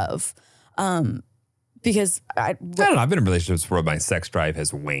account of. because I don't know. I've been in relationships where my sex drive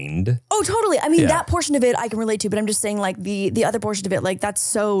has waned. Oh, totally. I mean, that portion of it I can relate to, but I'm just saying like the other portion of it, like that's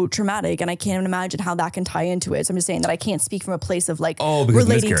so traumatic and I can't imagine how that can tie into it. So I'm just saying that I can't speak from a place of like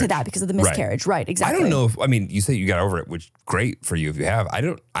relating to that because of the miscarriage. Right, exactly. I don't know if, I mean, you say you got over it, which great for you if you have. I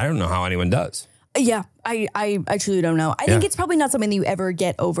don't know how anyone does. Yeah, I truly don't know. I think it's probably not something that you ever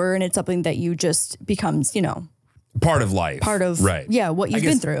get over and it's something that you just becomes, you know. Part of life. Part of, what you've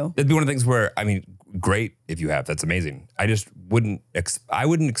been through. It'd be one of the things where, I mean, great if you have. That's amazing. I just wouldn't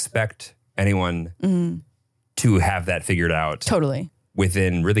expect anyone to have that figured out. Totally.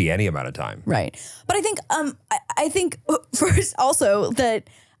 Within really any amount of time. Right. But I think first also that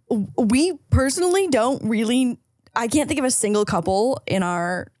we personally don't really, I can't think of a single couple in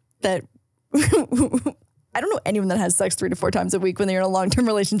that I don't know anyone that has sex 3 to 4 times a week when they're in a long-term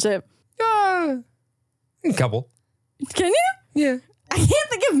relationship. A couple. Can you? Yeah. I can't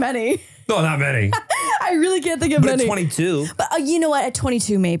think of many. No, not many. I really can't think of many. At 22. But you know what? At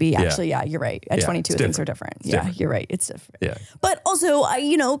 22, maybe. Actually, yeah, you're right. At 22, things are different. It's different. You're right. It's different. Yeah. But also,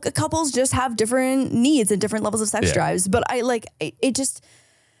 couples just have different needs and different levels of sex drives. But I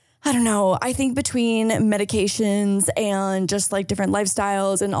don't know. I think between medications and just like different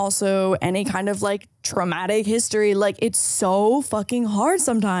lifestyles and also any kind of like traumatic history, like it's so fucking hard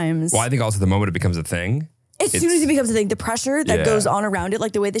sometimes. Well, I think also the moment it becomes a thing. As soon as it becomes a thing, the pressure that goes on around it,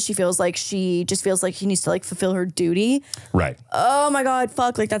 like the way that she feels like she just feels like she needs to like fulfill her duty. Right. Oh my God,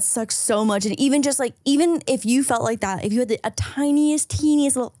 fuck. Like that sucks so much. And even just like, even if you felt like that, if you had a teeniest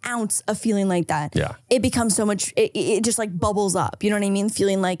little ounce of feeling like that, it becomes so much, it just like bubbles up. You know what I mean?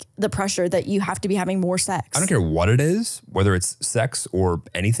 Feeling like the pressure that you have to be having more sex. I don't care what it is, whether it's sex or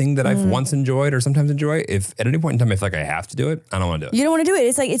anything that I've once enjoyed or sometimes enjoy. If at any point in time I feel like I have to do it, I don't want to do it. You don't want to do it.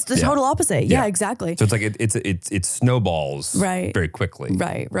 It's like, it's the total opposite. Yeah, exactly. So it's like, it snowballs very quickly.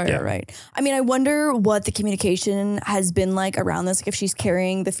 Right. I mean, I wonder what the communication has been like around this, like if she's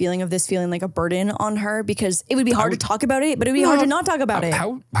carrying the feeling of this feeling like a burden on her, because it would be hard to talk about it, but it would be hard to not talk about it.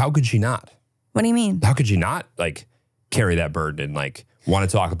 How could she not? What do you mean? How could she not like carry that burden and like want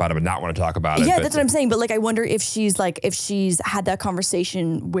to talk about it but not want to talk about it? Yeah, that's what I'm saying. But like, I wonder if she's had that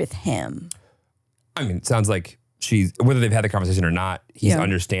conversation with him. I mean, it sounds like whether they've had the conversation or not, he's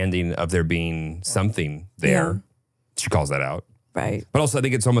understanding of there being something there. Yeah. She calls that out. Right. But also I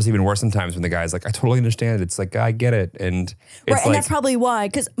think it's almost even worse sometimes when the guy's like, I totally understand. It's like, I get it. And it's and that's probably why,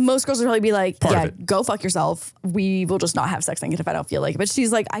 because most girls would probably be like, go fuck yourself. We will just not have sex if I don't feel like it. But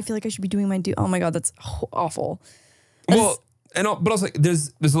she's like, I feel like I should be doing my due. Oh my God, that's awful. But also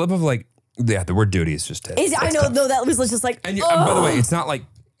there's a level of like, the word duty is just I know, though, that was just like, and by the way, it's not like,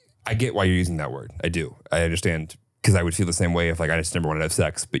 I get why you're using that word. I do. I understand. Because I would feel the same way if like I just never wanted to have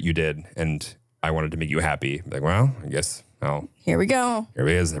sex, but you did. And I wanted to make you happy. Like, well, I guess here we go. Here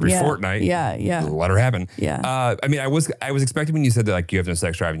it is every fortnight. Yeah. Let her happen. Yeah. I mean, I was expecting when you said that like you have no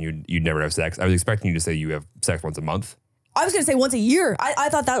sex drive and you'd never have sex. I was expecting you to say you have sex once a month. I was gonna say once a year. I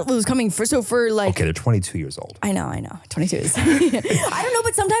thought that was coming for like. Okay, they're 22 years old. I know. 22 is. I don't know,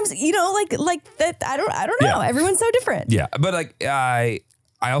 but sometimes like that. I don't know. Everyone's so different. Yeah, but like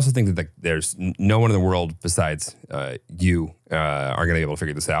I also think that like there's no one in the world besides you are going to be able to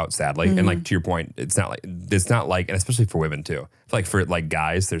figure this out, sadly. And like to your point, it's not like, and especially for women too. Like for like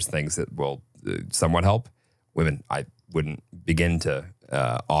guys, there's things that will somewhat help. Women, I wouldn't begin to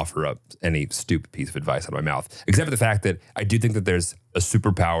offer up any stupid piece of advice out of my mouth, except for the fact that I do think that there's a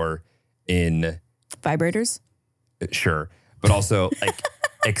superpower in vibrators. Sure, but also like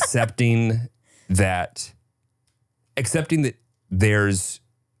accepting that there's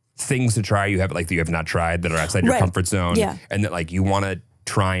things to try you have not tried that are outside your comfort zone, and that like you want to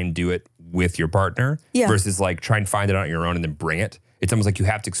try and do it with your partner versus like try and find it out on your own and then bring it. It's almost like you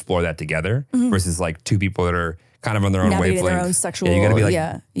have to explore that together versus like two people that are kind of on their own wavelength. Their own sexual, you gotta be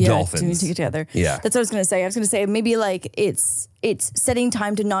like dolphins together. Yeah, that's what I was gonna say. I was gonna say maybe like it's setting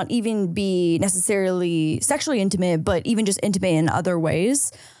time to not even be necessarily sexually intimate, but even just intimate in other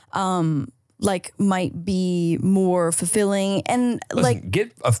ways. Like might be more fulfilling and like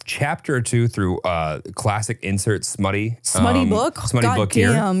get a chapter or two through classic insert smutty book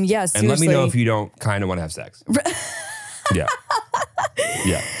here. Yes, and let me know if you don't kind of want to have sex. Yeah.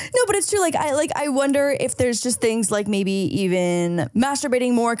 No, but it's true. Like I wonder if there's just things like maybe even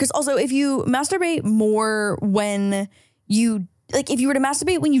masturbating more, because also if you masturbate more when you. Like if you were to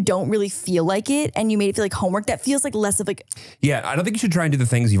masturbate when you don't really feel like it and you made it feel like homework, that feels like less of like. Yeah, I don't think you should try and do the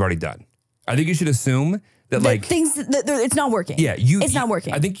things you've already done. I think you should assume that like things that it's not working. Yeah, it's not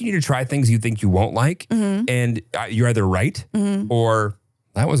working. I think you need to try things you think you won't like, and you're either right or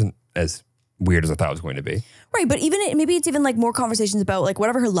that wasn't as weird as I thought it was going to be. Right, but maybe it's even like more conversations about like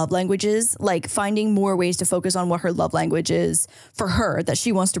whatever her love language is, like finding more ways to focus on what her love language is for her, that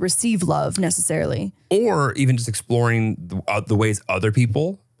she wants to receive love necessarily. Or even just exploring the ways other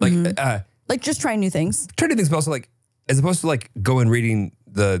people, like just trying new things. Trying new things, but also like, as opposed to like going reading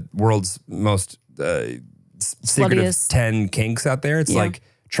the world's most secretive Sluttiest. 10 kinks out there. It's like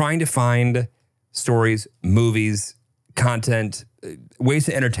trying to find stories, movies, content, ways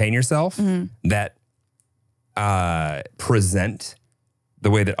to entertain yourself that present the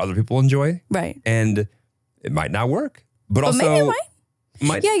way that other people enjoy. Right. And it might not work, but also maybe it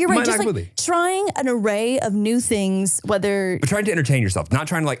might. Yeah, you're right. Just like completely. trying an array of new things, whether But trying to entertain yourself, not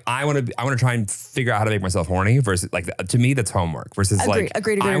trying to like, I want to try and figure out how to make myself horny versus like, to me, that's homework versus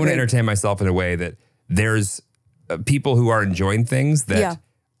Agreed. I want to entertain myself in a way that there's people who are enjoying things that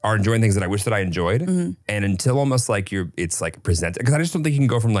are enjoying things that I wish that I enjoyed. And until almost like it's like presented, because I just don't think you can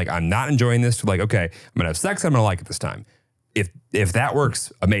go from like, I'm not enjoying this to like, okay, I'm going to have sex, I'm going to like it this time. If that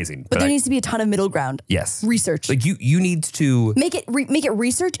works, amazing. But there needs to be a ton of middle ground. Yes. Research. Like you need to make it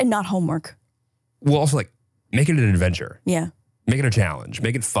research and not homework. Well, also like make it an adventure. Yeah. Make it a challenge.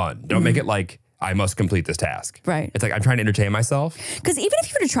 Make it fun. Don't make it like I must complete this task. Right. It's like I'm trying to entertain myself. Because even if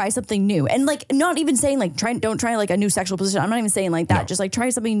you were to try something new, and like not even saying like don't try like a new sexual position. I'm not even saying like that. No. Just like try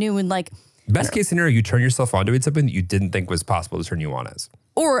something new and like Best case scenario, you turn yourself on to something that you didn't think was possible to turn you on as.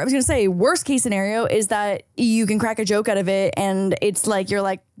 Or I was going to say, worst case scenario is that you can crack a joke out of it and it's like, you're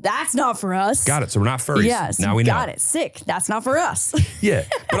like, that's not for us. Got it. So we're not furries. Yes. Now we know. Got it. Sick. That's not for us. Yeah.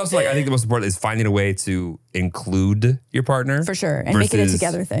 But also like, I think the most important is finding a way to include your partner. For sure. And make it a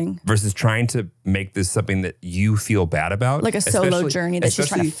together thing. Versus trying to make this something that you feel bad about. Like a solo journey that she's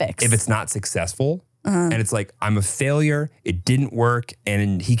trying to fix. If it's not successful. And it's like, I'm a failure, it didn't work,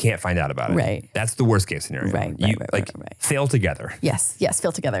 and he can't find out about it. Right. That's the worst case scenario. Right. Fail together. Yes.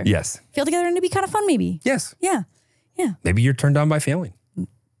 Fail together. Yes. Fail together and it'd be kind of fun maybe. Yes. Yeah. Maybe you're turned on by failing. You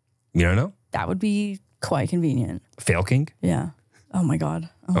don't know? That would be quite convenient. Fail kink? Yeah. Oh my God.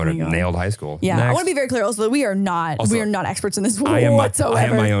 I would have nailed high school. Yeah. Next. I want to be very clear also that we are not experts in this whatsoever. I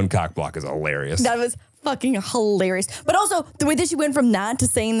am my own cock block is hilarious. That was fucking hilarious. But also the way that she went from that to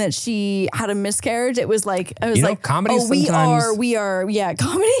saying that she had a miscarriage, it was like, I was like, comedy comedy is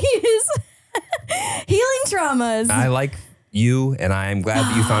healing traumas. I like you, and I'm glad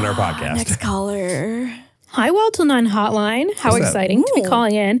that you found our podcast. Next caller. Hi, Wild Til 9 hotline. How What's exciting to be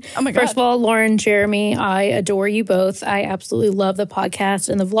calling in. Oh my God. First of all, Lauren, Jeremy, I adore you both. I absolutely love the podcast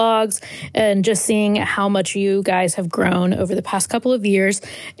and the vlogs and just seeing how much you guys have grown over the past couple of years.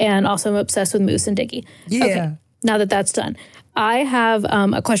 And also I'm obsessed with Moose and Diggy. Yeah. Okay, now that that's done, I have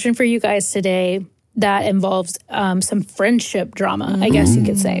a question for you guys today that involves some friendship drama, I guess you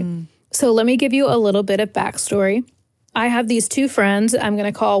could say. So let me give you a little bit of backstory. I have these two friends. I'm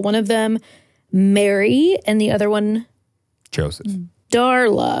going to call one of them Mary and the other one Joseph.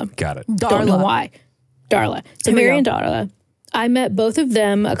 Darla. Got it. Don't know why. Darla. So Mary and Darla. I met both of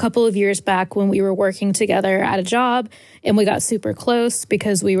them a couple of years back when we were working together at a job, and we got super close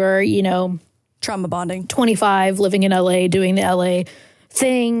because we were, Trauma bonding. 25, living in LA, doing the LA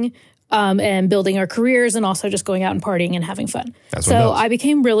thing, and building our careers, and also just going out and partying and having fun. So I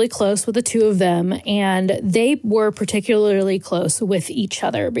became really close with the two of them, and they were particularly close with each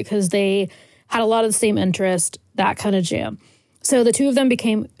other because they had a lot of the same interest, that kind of jam. So the two of them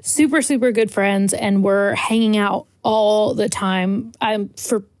became super, super good friends and were hanging out all the time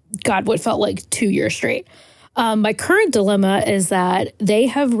for, God, what felt like 2 years straight. My current dilemma is that they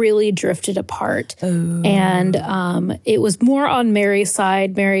have really drifted apart. And it was more on Mary's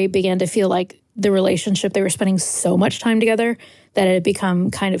side. Mary began to feel like the relationship, they were spending so much time together that it had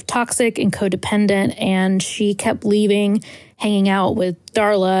become kind of toxic and codependent. And she kept leaving, hanging out with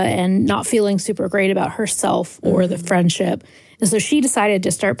Darla and not feeling super great about herself or the friendship. And so she decided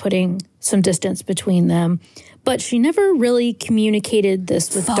to start putting some distance between them. But she never really communicated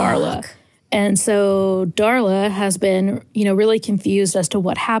this with Darla. And so Darla has been, really confused as to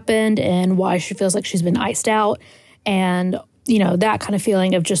what happened and why she feels like she's been iced out. And, that kind of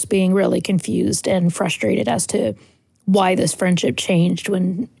feeling of just being really confused and frustrated as to why this friendship changed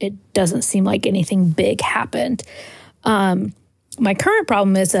when it doesn't seem like anything big happened. My current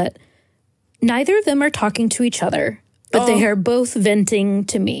problem is that neither of them are talking to each other, but they are both venting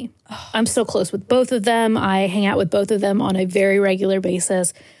to me. I'm so close with both of them. I hang out with both of them on a very regular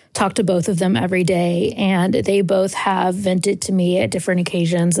basis, talk to both of them every day, and they both have vented to me at different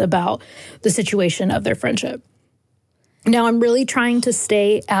occasions about the situation of their friendship. Now, I'm really trying to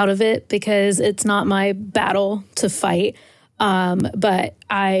stay out of it because it's not my battle to fight, but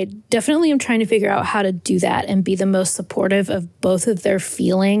I definitely am trying to figure out how to do that and be the most supportive of both of their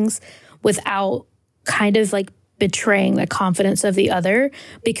feelings without kind of like betraying the confidence of the other,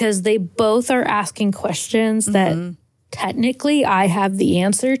 because they both are asking questions that technically I have the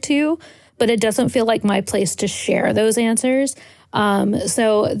answer to, but it doesn't feel like my place to share those answers.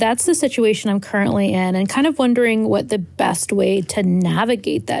 So that's the situation I'm currently in, and kind of wondering what the best way to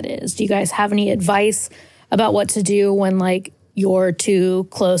navigate that is. Do you guys have any advice about what to do when like your two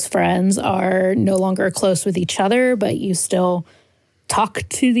close friends are no longer close with each other, but you still talk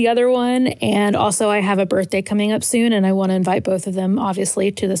to the other one? And also I have a birthday coming up soon, and I want to invite both of them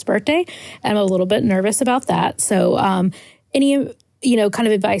obviously to this birthday. I'm a little bit nervous about that. So any kind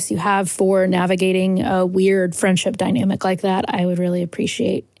of advice you have for navigating a weird friendship dynamic like that, I would really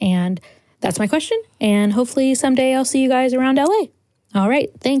appreciate. And that's my question. And hopefully someday I'll see you guys around LA. All right.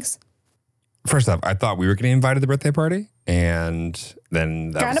 Thanks. First off, I thought we were getting invited to the birthday party, and then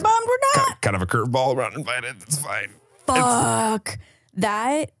that Kind of bummed we're not. kind of a curveball. We're not invited. It's fine. Fuck.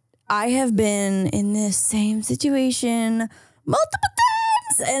 That I have been in this same situation multiple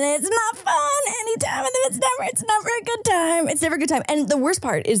times, and it's not fun anytime. And it's never a good time. It's never a good time. And the worst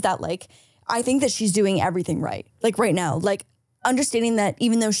part is that, like, I think that she's doing everything right. Like right now, like understanding that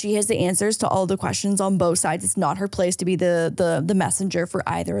even though she has the answers to all the questions on both sides, it's not her place to be the messenger for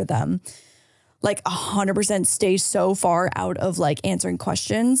either of them. Like 100% stay so far out of like answering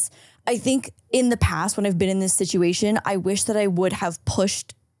questions. I think in the past when I've been in this situation, I wish that I would have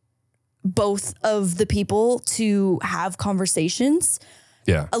pushed both of the people to have conversations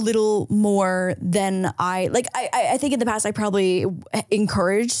a little more than I think in the past I probably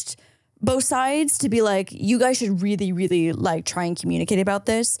encouraged both sides to be like, you guys should really, really like try and communicate about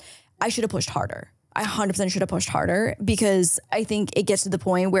this. I should have pushed harder. I 100% should have pushed harder, because I think it gets to the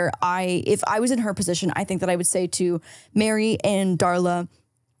point where if I was in her position, I think that I would say to Mary and Darla,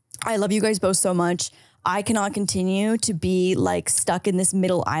 I love you guys both so much. I cannot continue to be like stuck in this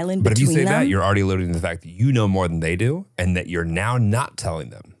middle island between them. But if you say that, you're already alluding to the fact that you know more than they do, and that you're now not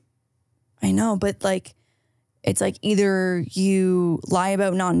telling them. I know, but like, it's like either you lie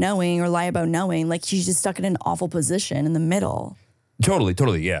about not knowing or lie about knowing. Like she's just stuck in an awful position in the middle.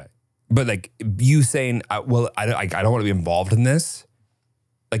 Totally, yeah. But like you saying, well, I don't want to be involved in this.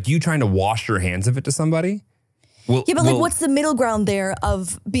 Like you trying to wash your hands of it to somebody. Well, yeah, but like what's the middle ground there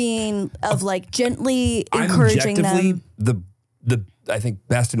of being, of like gently encouraging them? The I think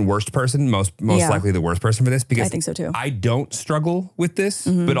best and worst person, most likely the worst person for this, because I think so too. I don't struggle with this,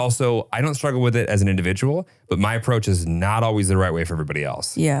 but also I don't struggle with it as an individual, but my approach is not always the right way for everybody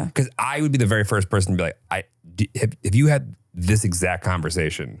else. Yeah. Because I would be the very first person to be like, have you had this exact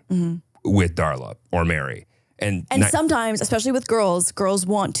conversation with Darla or Mary? And sometimes, especially with girls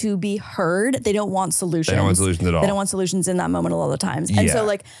want to be heard. They don't want solutions. They don't want solutions at all. They don't want solutions in that moment a lot of times. And so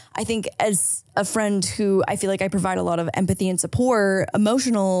like, I think as a friend who I feel like I provide a lot of empathy and support,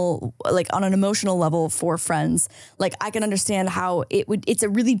 like on an emotional level for friends, like I can understand how it's a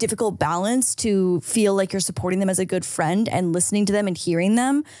really difficult balance to feel like you're supporting them as a good friend and listening to them and hearing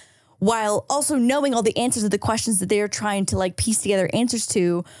them, while also knowing all the answers to the questions that they are trying to like piece together answers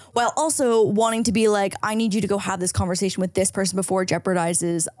to, while also wanting to be like, I need you to go have this conversation with this person before it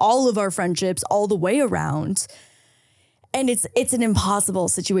jeopardizes all of our friendships all the way around. And it's an impossible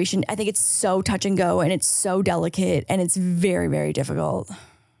situation. I think it's so touch and go, and it's so delicate, and it's very, very difficult.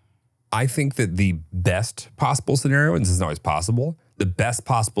 I think that the best possible scenario, and this isn't always possible, the best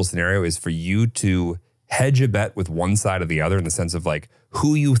possible scenario is for you to hedge a bet with one side or the other, in the sense of like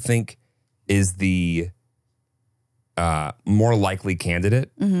who you think is the more likely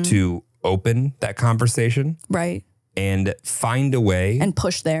candidate to open that conversation. Right. And find a way. And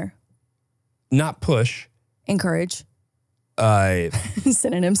push there. Not push. Encourage.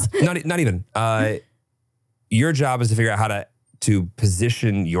 Synonyms. Not even. Your job is to figure out how to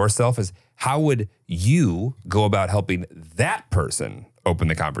position yourself as, how would you go about helping that person open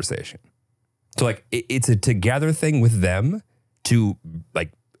the conversation? So like it's a together thing with them to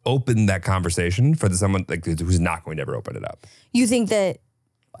like open that conversation for someone like who's not going to ever open it up. You think that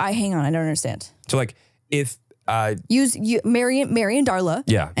hang on, I don't understand. So like if use Mary and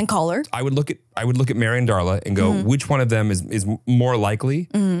Darla, and call her. I would look at Mary and Darla and go, which one of them is more likely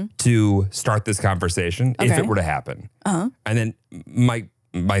to start this conversation if it were to happen. And then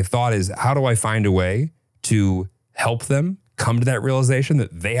my thought is, how do I find a way to help them come to that realization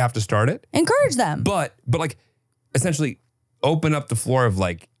that they have to start it? Encourage them. But like essentially open up the floor of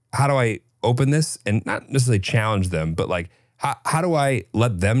like, how do I open this? And not necessarily challenge them, but like, how do I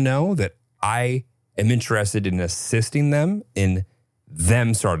let them know that I am interested in assisting them in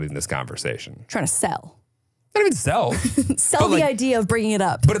them starting this conversation? Trying to sell. Not even sell. Sell the idea of bringing it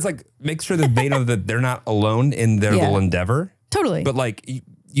up. But it's like, make sure that they know that they're not alone in their little endeavor. Totally. But like,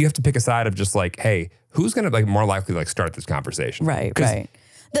 you have to pick a side of just like, hey, who's going to like more likely to like start this conversation? Right.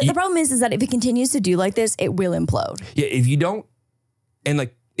 The problem is that if it continues to do like this, it will implode. Yeah. If you don't, and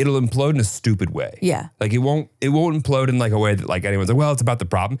like, it'll implode in a stupid way. Yeah. Like it won't implode in like a way that like anyone's like, well, it's about the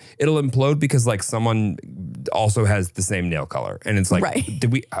problem. It'll implode because like someone also has the same nail color. And it's like,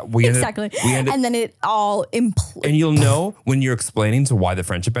 did we exactly. And then it all implodes. And you'll know when you're explaining to why the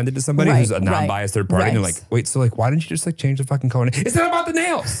friendship ended to somebody who's a non-biased third party. And they're like, wait, so like, why didn't you just like change the fucking color? It's not about the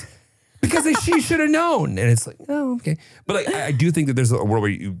nails. Because she should have known. And it's like, oh, okay. But like, I do think that there's a world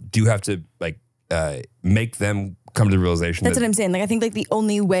where you do have to like make them come to the realization. That's what I'm saying. Like, I think like the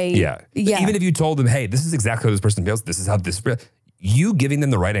only way. Yeah. Even if you told them, hey, this is exactly how this person feels. This is how this, you giving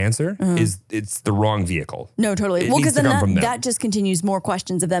them the right answer it's the wrong vehicle. No, totally. Well, because then that just continues more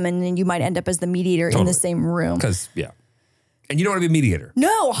questions of them. And then you might end up as the mediator in the same room. Because, and you don't want to be a mediator.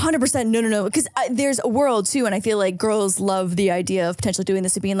 No, 100%. No. Because there's a world too. And I feel like girls love the idea of potentially doing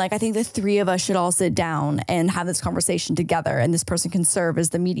this and being like, I think the three of us should all sit down and have this conversation together. And this person can serve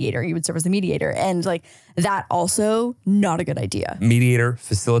as the mediator. You would serve as the mediator. And like that also not a good idea. Mediator,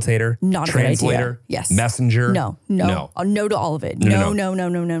 facilitator, not a translator, good idea. Yes. Messenger. No. No to all of it. No.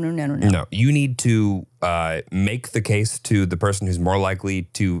 No. You need to make the case to the person who's more likely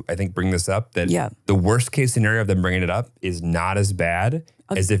to, I think, bring this up that the worst case scenario of them bringing it up is not as bad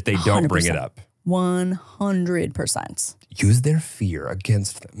as if they don't bring it up. 100%. Use their fear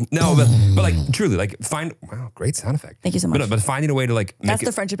against them. No, but like truly, like great sound effect. Thank you so much. But finding a way to like that's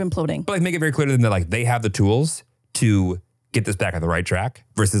the friendship imploding. But like make it very clear to them that like they have the tools to get this back on the right track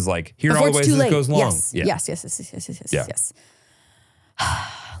versus like here are all the ways this goes along. Yes.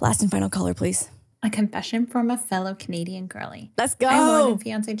 Last and final color, please. A confession from a fellow Canadian girly. Let's go. I'm Lauren and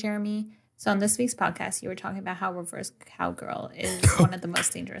fiance Jeremy. So on this week's podcast, you were talking about how reverse cowgirl is one of the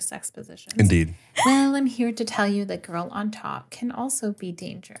most dangerous sex positions. Indeed. Well, I'm here to tell you that girl on top can also be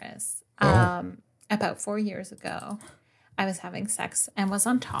dangerous. About 4 years ago, I was having sex and was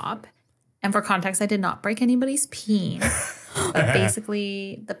on top. And for context, I did not break anybody's peen. But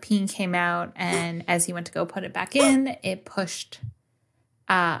basically, the peen came out, and as he went to go put it back in, it pushed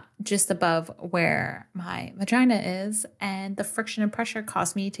just above where my vagina is, and the friction and pressure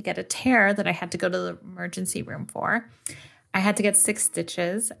caused me to get a tear that I had to go to the emergency room for. I had to get 6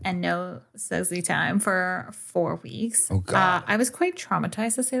 stitches and no sexy time for 4 weeks. Oh, God. I was quite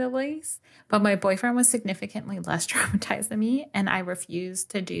traumatized, to say the least, but my boyfriend was significantly less traumatized than me, and I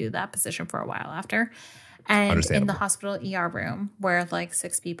refused to do that position for a while after. And in the hospital ER room where like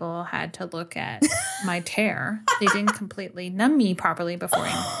 6 people had to look at my tear, they didn't completely numb me properly before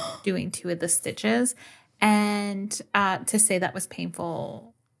doing 2 of the stitches. And to say that was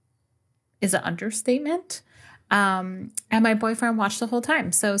painful is an understatement. And my boyfriend watched the whole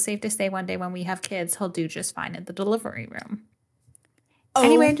time. So safe to say one day when we have kids, he'll do just fine in the delivery room. Oh.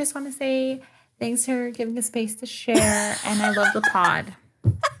 Anyway, I just want to say thanks for giving us space to share. And I love the pod.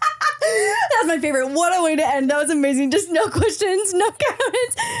 That's my favorite. What a way to end. That was amazing. Just no questions, no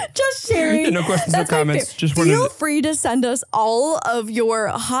comments, just sharing. No questions, no comments. Just feel free to send us all of your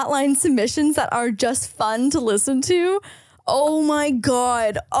hotline submissions that are just fun to listen to. Oh my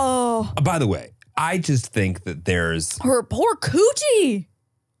God. Oh. By the way, I just think that there's her poor coochie.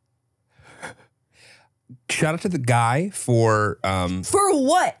 Shout out to the guy for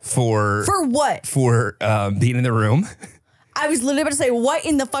what? For what? For being in the room. I was literally about to say, what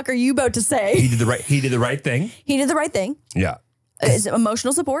in the fuck are you about to say? He did the right thing. He did the right thing. Yeah. It's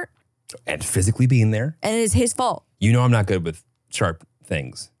emotional support. And physically being there. And it is his fault. You know I'm not good with sharp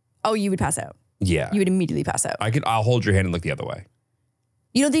things. Oh, you would pass out. Yeah. You would immediately pass out. I'll hold your hand and look the other way.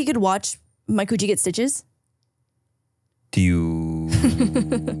 You don't think you could watch my coochie get stitches? Do you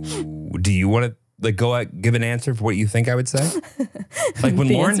want to like go out, give an answer for what you think I would say? Like when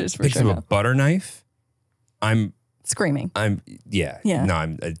Lauren picks up a butter knife, I'm screaming. Yeah.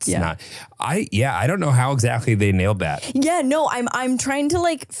 No, it's not. I don't know how exactly they nailed that. Yeah, no, I'm trying to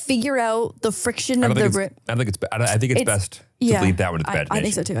like figure out the friction of the rib. I think it's best to leave that one at the bed. I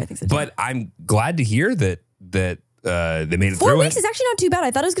think so too. But I'm glad to hear that they made it 4 through weeks is actually not too bad.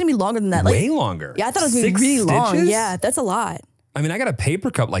 I thought it was going to be longer than that. Way longer. Yeah, I thought it was going to be really long. Yeah, that's a lot. I mean, I got a paper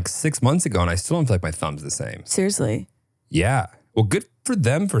cut like 6 months ago and I still don't feel like my thumb's the same. Seriously. Yeah. Well, good for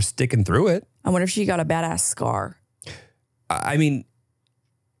them for sticking through it. I wonder if she got a badass scar. I mean,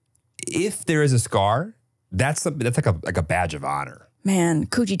 if there is a scar, that's like a badge of honor. Man,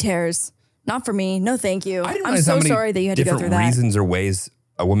 coochie tears. Not for me. No, thank you. I'm so sorry that you had to go through that. Different reasons or ways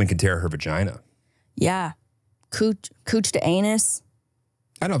a woman can tear her vagina. Yeah. Cooch to anus.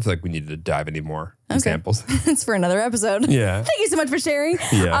 I don't feel like we needed to dive any more examples. It's for another episode. Yeah. Thank you so much for sharing.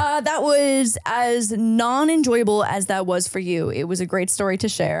 Yeah. That was as non-enjoyable as that was for you. It was a great story to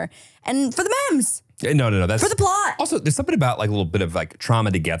share. And for the memes. No. That's for the plot. Also, there's something about like a little bit of like trauma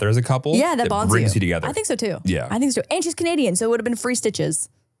together as a couple. Yeah, that bonds brings you together. I think so too. Yeah. I think so. And she's Canadian, so it would have been free stitches.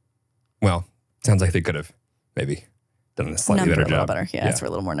 Well, sounds like they could have maybe done a slightly better job. A little better. Yeah, it's for a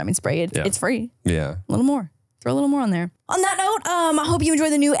little more numbing spray. It's free. Yeah. A little more. Throw a little more on there. On that note, I hope you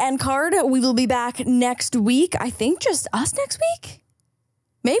enjoy the new end card. We will be back next week. I think just us next week.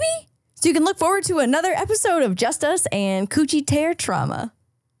 Maybe? So you can look forward to another episode of Just Us and Coochie Tear Trauma.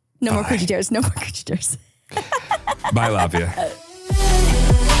 No more Coochie Tears. No more Coochie Tears. Bye, love you.